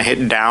technically want to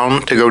hit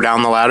down to go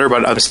down the ladder,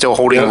 but I'm still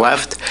holding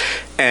left,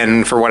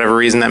 and for whatever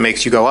reason that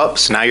makes you go up,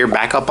 so now you're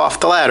back up off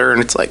the ladder,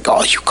 and it's like,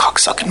 oh, you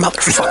cocksucking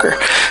motherfucker.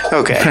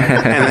 Okay.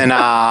 And then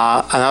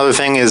another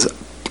thing is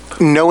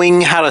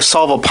knowing how to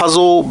solve a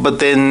puzzle, but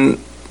then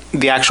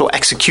the actual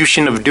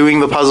execution of doing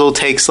the puzzle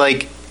takes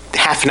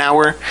half an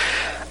hour.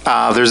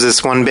 There's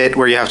this one bit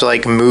where you have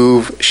to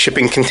move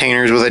shipping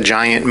containers with a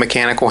giant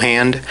mechanical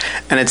hand,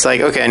 and it's like,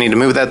 okay, I need to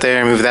move that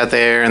there, and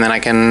then I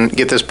can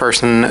get this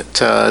person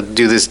to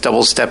do this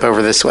double step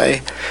over this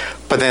way.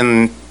 But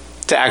then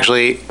to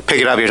actually pick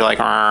it up, you're like,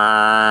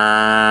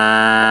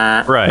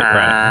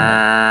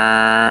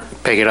 right.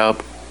 Pick it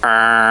up,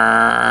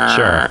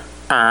 Sure.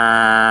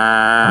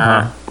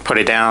 Put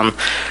it down,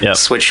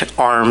 switch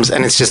arms,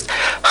 and it's just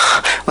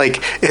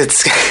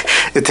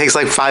it takes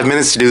 5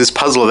 minutes to do this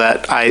puzzle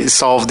that I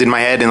solved in my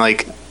head in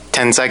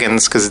 10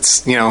 seconds because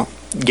it's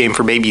game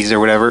for babies or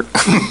whatever.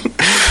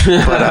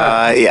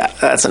 But yeah,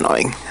 that's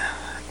annoying.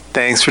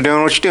 Thanks for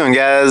doing what you're doing,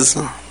 guys.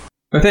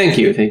 Well, thank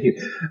you.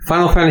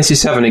 Final Fantasy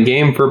VII, a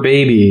game for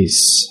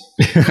babies.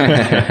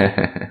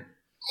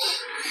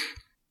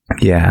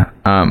 Yeah.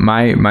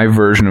 My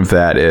version of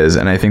that is,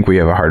 and I think we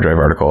have a hard drive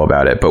article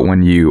about it, but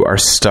when you are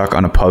stuck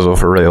on a puzzle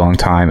for a really long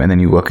time and then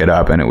you look it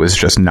up and it was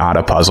just not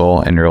a puzzle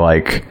and you're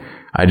like,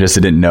 I just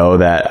didn't know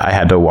that I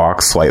had to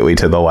walk slightly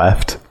to the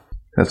left.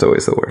 That's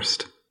always the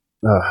worst.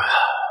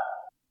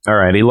 All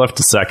right, he left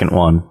the second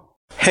one.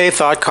 Hey,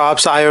 Thought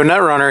Cops, IO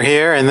Netrunner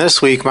here, and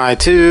this week my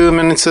 2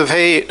 minutes of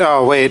hate...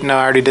 Oh, wait, no,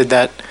 I already did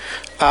that.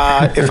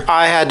 If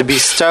I had to be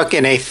stuck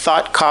in a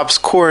Thought Cops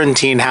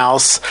quarantine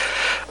house,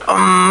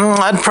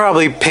 I'd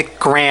probably pick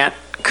Grant,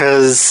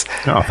 because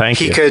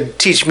he could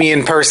teach me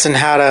in person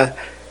how to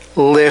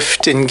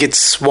lift and get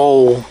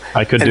swole.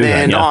 I could do and that,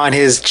 then yeah. on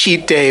his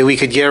cheat day, we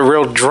could get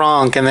real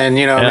drunk and then,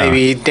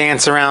 maybe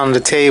dance around the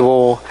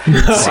table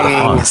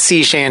singing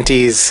sea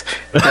shanties.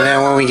 And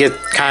then when we get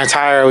kind of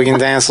tired, we can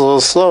dance a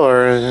little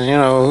slower. And,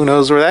 who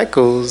knows where that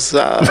goes.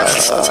 And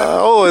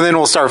then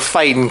we'll start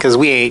fighting because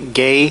we ain't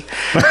gay.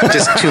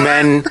 Just two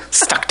men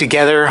stuck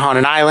together on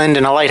an island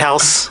in a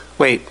lighthouse.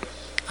 Wait,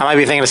 I might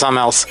be thinking of something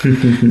else.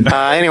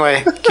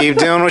 Anyway, keep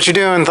doing what you're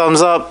doing.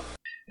 Thumbs up.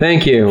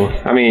 Thank you.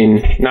 I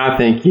mean, not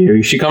thank you.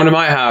 You should come to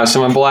my house.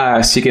 I'm a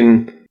blast. You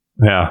can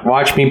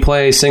watch me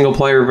play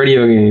single-player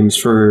video games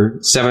for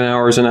 7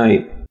 hours a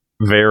night.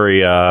 Very,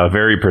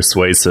 very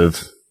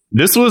persuasive.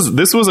 This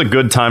was a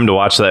good time to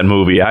watch that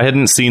movie. I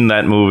hadn't seen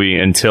that movie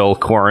until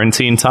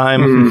quarantine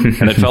time,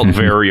 and it felt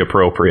very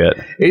appropriate.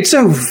 It's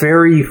a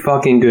very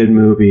fucking good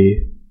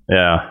movie.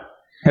 Yeah.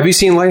 Have you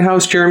seen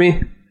Lighthouse,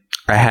 Jeremy?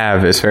 I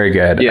have. It's very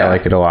good. Yeah. I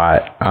like it a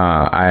lot.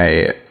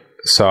 I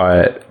saw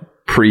it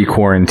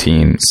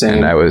pre-quarantine, Same.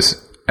 and I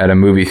was at a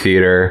movie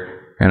theater,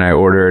 and I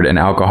ordered an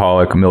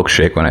alcoholic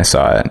milkshake when I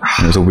saw it.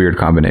 It was a weird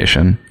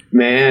combination.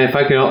 Man, if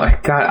I could...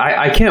 God,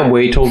 I can't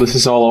wait till this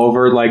is all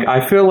over. Like,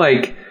 I feel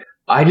like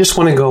I just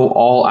want to go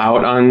all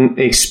out on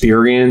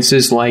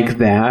experiences like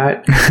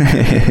that.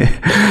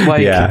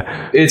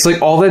 It's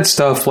like all that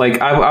stuff.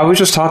 Like, I was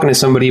just talking to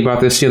somebody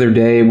about this the other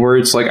day, where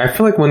it's like, I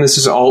feel like when this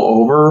is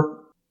all over,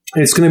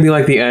 it's going to be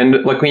like the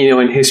end, like when,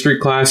 in history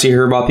class, you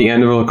hear about the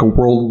end of like a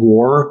world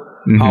war,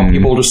 how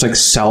people just like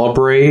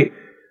celebrate.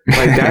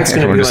 Like, that's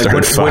going to be like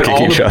when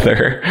all each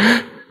other.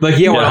 Like,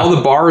 when all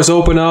the bars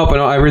open up and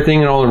everything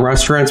and all the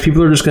restaurants,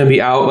 people are just going to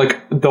be out.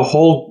 Like, the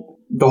whole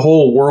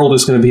world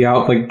is going to be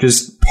out, like,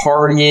 just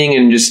partying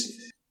and just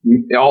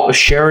all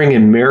sharing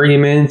and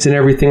merriment and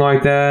everything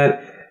like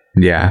that.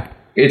 Yeah.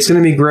 It's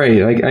going to be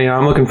great. Like,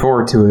 I'm looking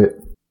forward to it.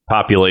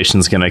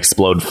 Population's going to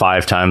explode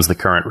 5 times the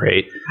current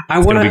rate. I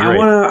want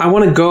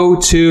to go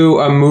to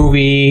a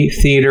movie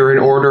theater and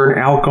order an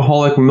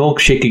alcoholic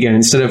milkshake again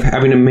instead of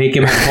having to make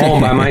him at home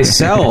by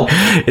myself.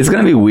 It's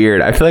going to be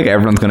weird. I feel like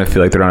everyone's going to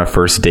feel like they're on a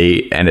first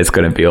date, and it's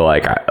going to be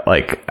like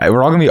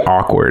we're all going to be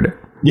awkward.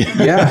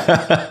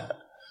 Yeah.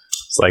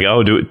 It's like,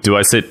 oh, do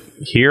I sit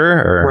here?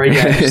 Or? Right,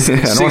 yeah. I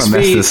don't want to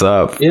mess this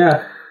up.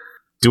 Yeah.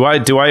 Do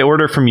I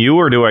order from you,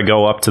 or do I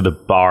go up to the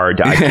bar?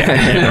 I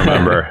can't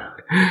remember.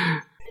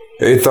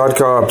 Hey, Thought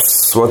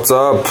Cops, what's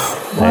up?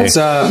 What's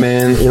up,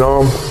 man?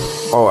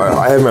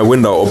 I have my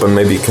window open.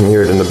 Maybe you can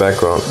hear it in the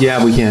background.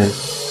 Yeah, we can.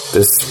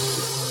 There's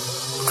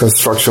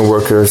construction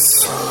workers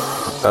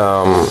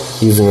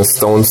using a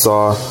stone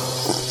saw.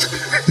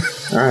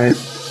 All right.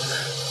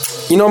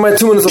 My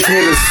 2 minutes of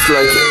hate is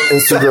like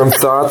Instagram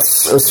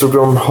thoughts,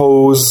 Instagram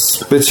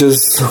hoes,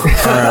 bitches. All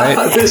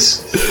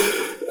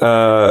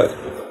right.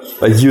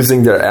 Like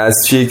using their ass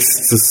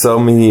cheeks to sell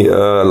me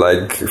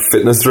like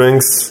fitness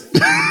drinks.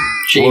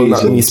 Well,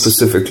 not me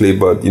specifically,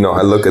 but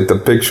I look at the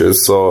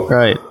pictures, so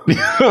right.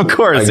 Of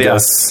course, I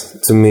guess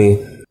to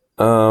me.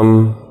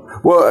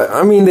 Well,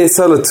 I mean, they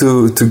sell it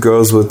to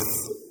girls with,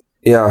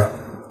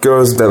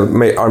 girls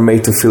that are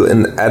made to feel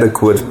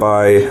inadequate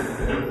by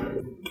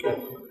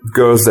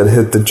girls that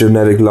hit the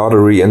genetic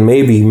lottery and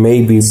maybe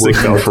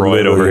Sigmund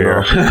Freud over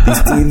here.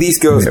 These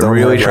girls don't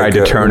really tried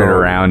to turn it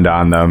around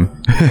on them.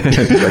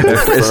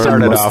 It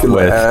started off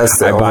with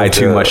I buy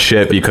too much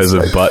shit because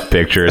of butt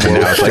pictures, and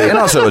now it's like, and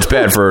also it's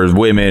bad for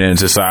women in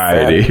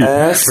society.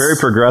 Very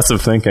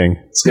progressive thinking.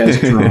 This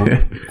guy's wrong.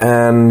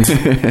 And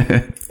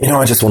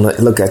I just want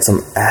to look at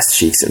some ass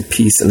cheeks in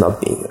peace and not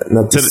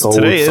the soul.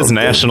 Today is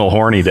National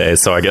Horny Day,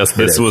 so I guess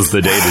this was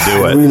the day to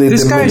do it. Really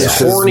this guy's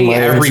horny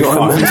every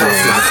fucking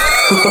time.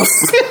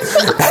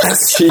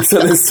 Ass cheeks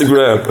on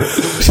Instagram.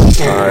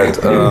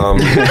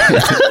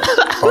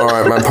 All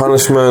right, my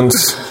punishment,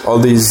 all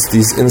these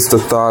Insta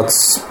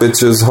thoughts,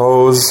 bitches,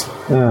 hoes.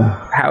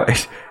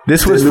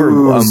 This was for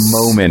a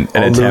moment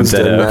an attempt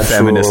at a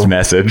feminist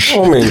message.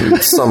 I mean,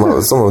 some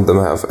of them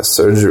have a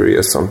surgery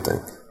or something.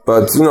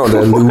 But,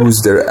 they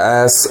lose their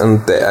ass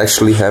and they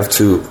actually have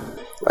to,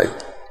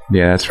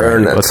 yeah, that's right.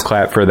 Let's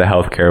clap for the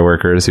healthcare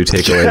workers who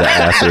take away the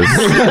asses.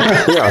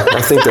 Yeah,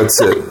 I think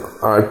that's it.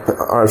 All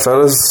right,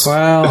 fellas.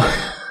 Well,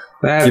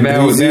 that keep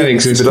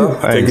it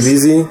up. Take it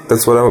easy.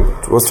 That's what I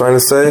was trying to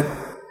say.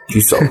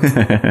 Peace out.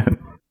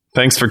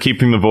 Thanks for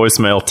keeping the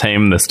voicemail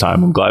tame this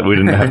time. I'm glad we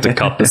didn't have to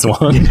cut this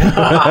one.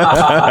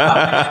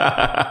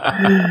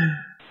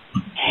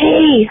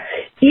 Hey,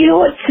 you know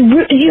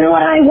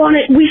what I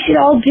wanted? We should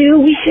all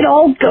do? We should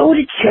all go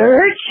to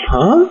church.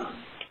 Huh?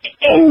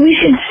 And we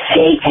should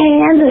shake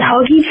hands and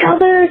hug each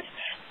other.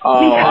 Oh,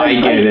 because, I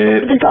get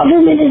it. The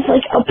government is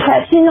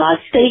oppressing us.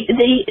 They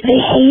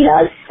hate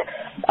us.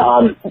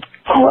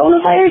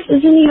 Coronavirus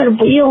isn't even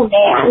real,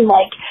 man.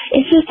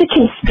 It's just a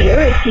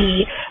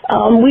conspiracy.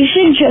 We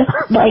should just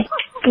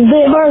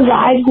live our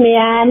lives,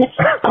 man.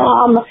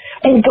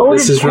 And go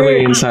this to church. This is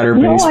really insider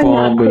baseball,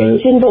 I'm not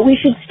Christian, but we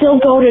should still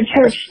go to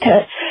church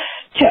to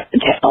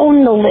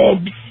own the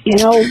libs.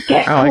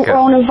 Get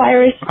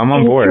coronavirus. I'm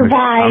on board.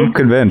 Survive. I'm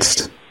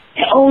convinced.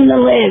 To own the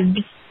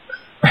libs.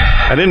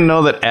 I didn't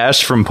know that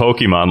Ash from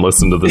Pokemon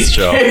listened to this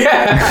show.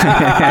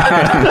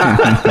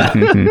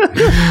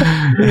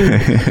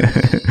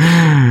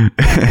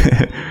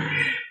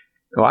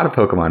 A lot of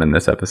Pokemon in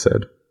this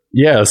episode.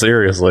 Yeah,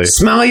 seriously.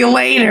 Smell you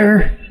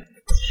later.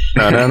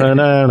 No. All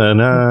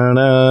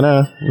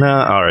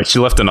right, she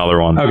left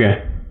another one.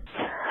 Okay.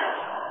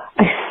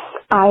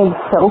 I'm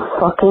so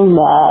fucking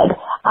mad.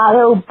 I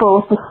owe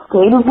both the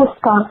state of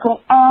Wisconsin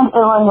and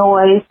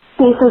Illinois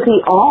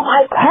basically all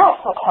my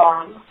tax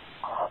returns.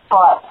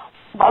 But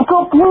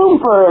Michael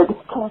Bloomberg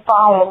can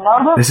buy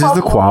another. This is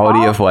the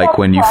quality of like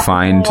when you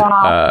find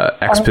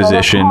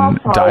exposition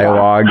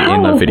dialogue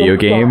in a video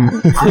game.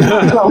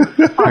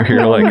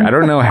 You're like, I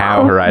don't know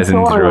how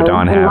Horizon Zero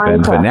Dawn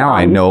happened, but now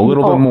I know a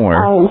little bit more.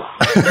 I'm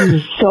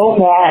so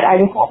mad. I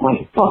just want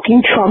my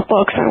fucking Trump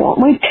bucks. I want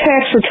my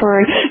tax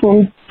return.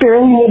 And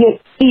barely made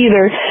it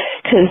either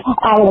because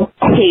I will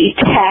pay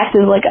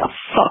taxes like a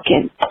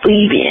fucking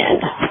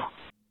plebeian.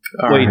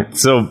 Wait,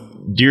 so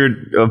your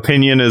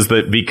opinion is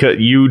that because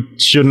you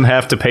shouldn't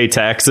have to pay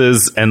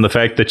taxes, and the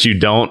fact that you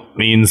don't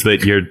means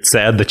that you're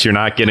sad that you're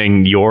not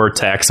getting your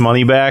tax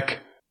money back?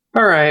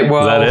 All right,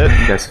 well, is that it?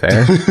 That's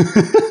fair.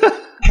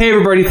 Hey,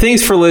 everybody,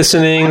 thanks for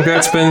listening.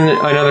 That's been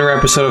another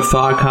episode of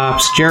Thought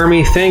Cops.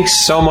 Jeremy,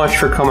 thanks so much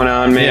for coming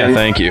on, man. Yeah,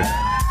 thank you.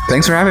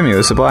 Thanks for having me. It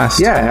was a blast.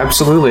 Yeah,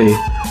 absolutely.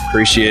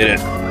 Appreciate it.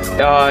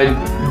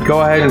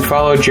 Go ahead and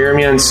follow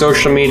Jeremy on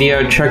social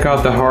media. Check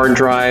out The Hard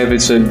Drive.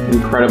 It's an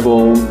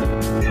incredible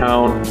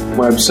account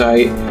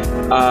website.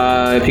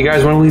 If you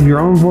guys want to leave your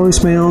own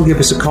voicemail, give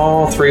us a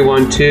call,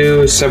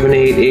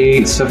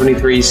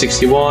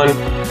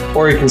 312-788-7361.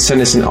 Or you can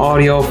send us an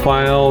audio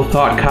file,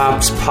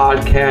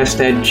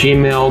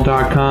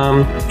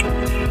 thoughtcopspodcast@gmail.com.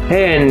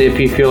 And if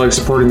you feel like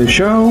supporting the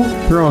show,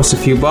 throw us a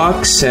few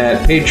bucks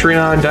at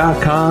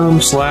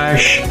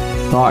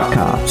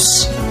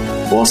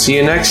patreon.com/thoughtcops. We'll see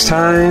you next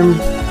time.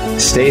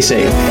 Stay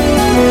safe.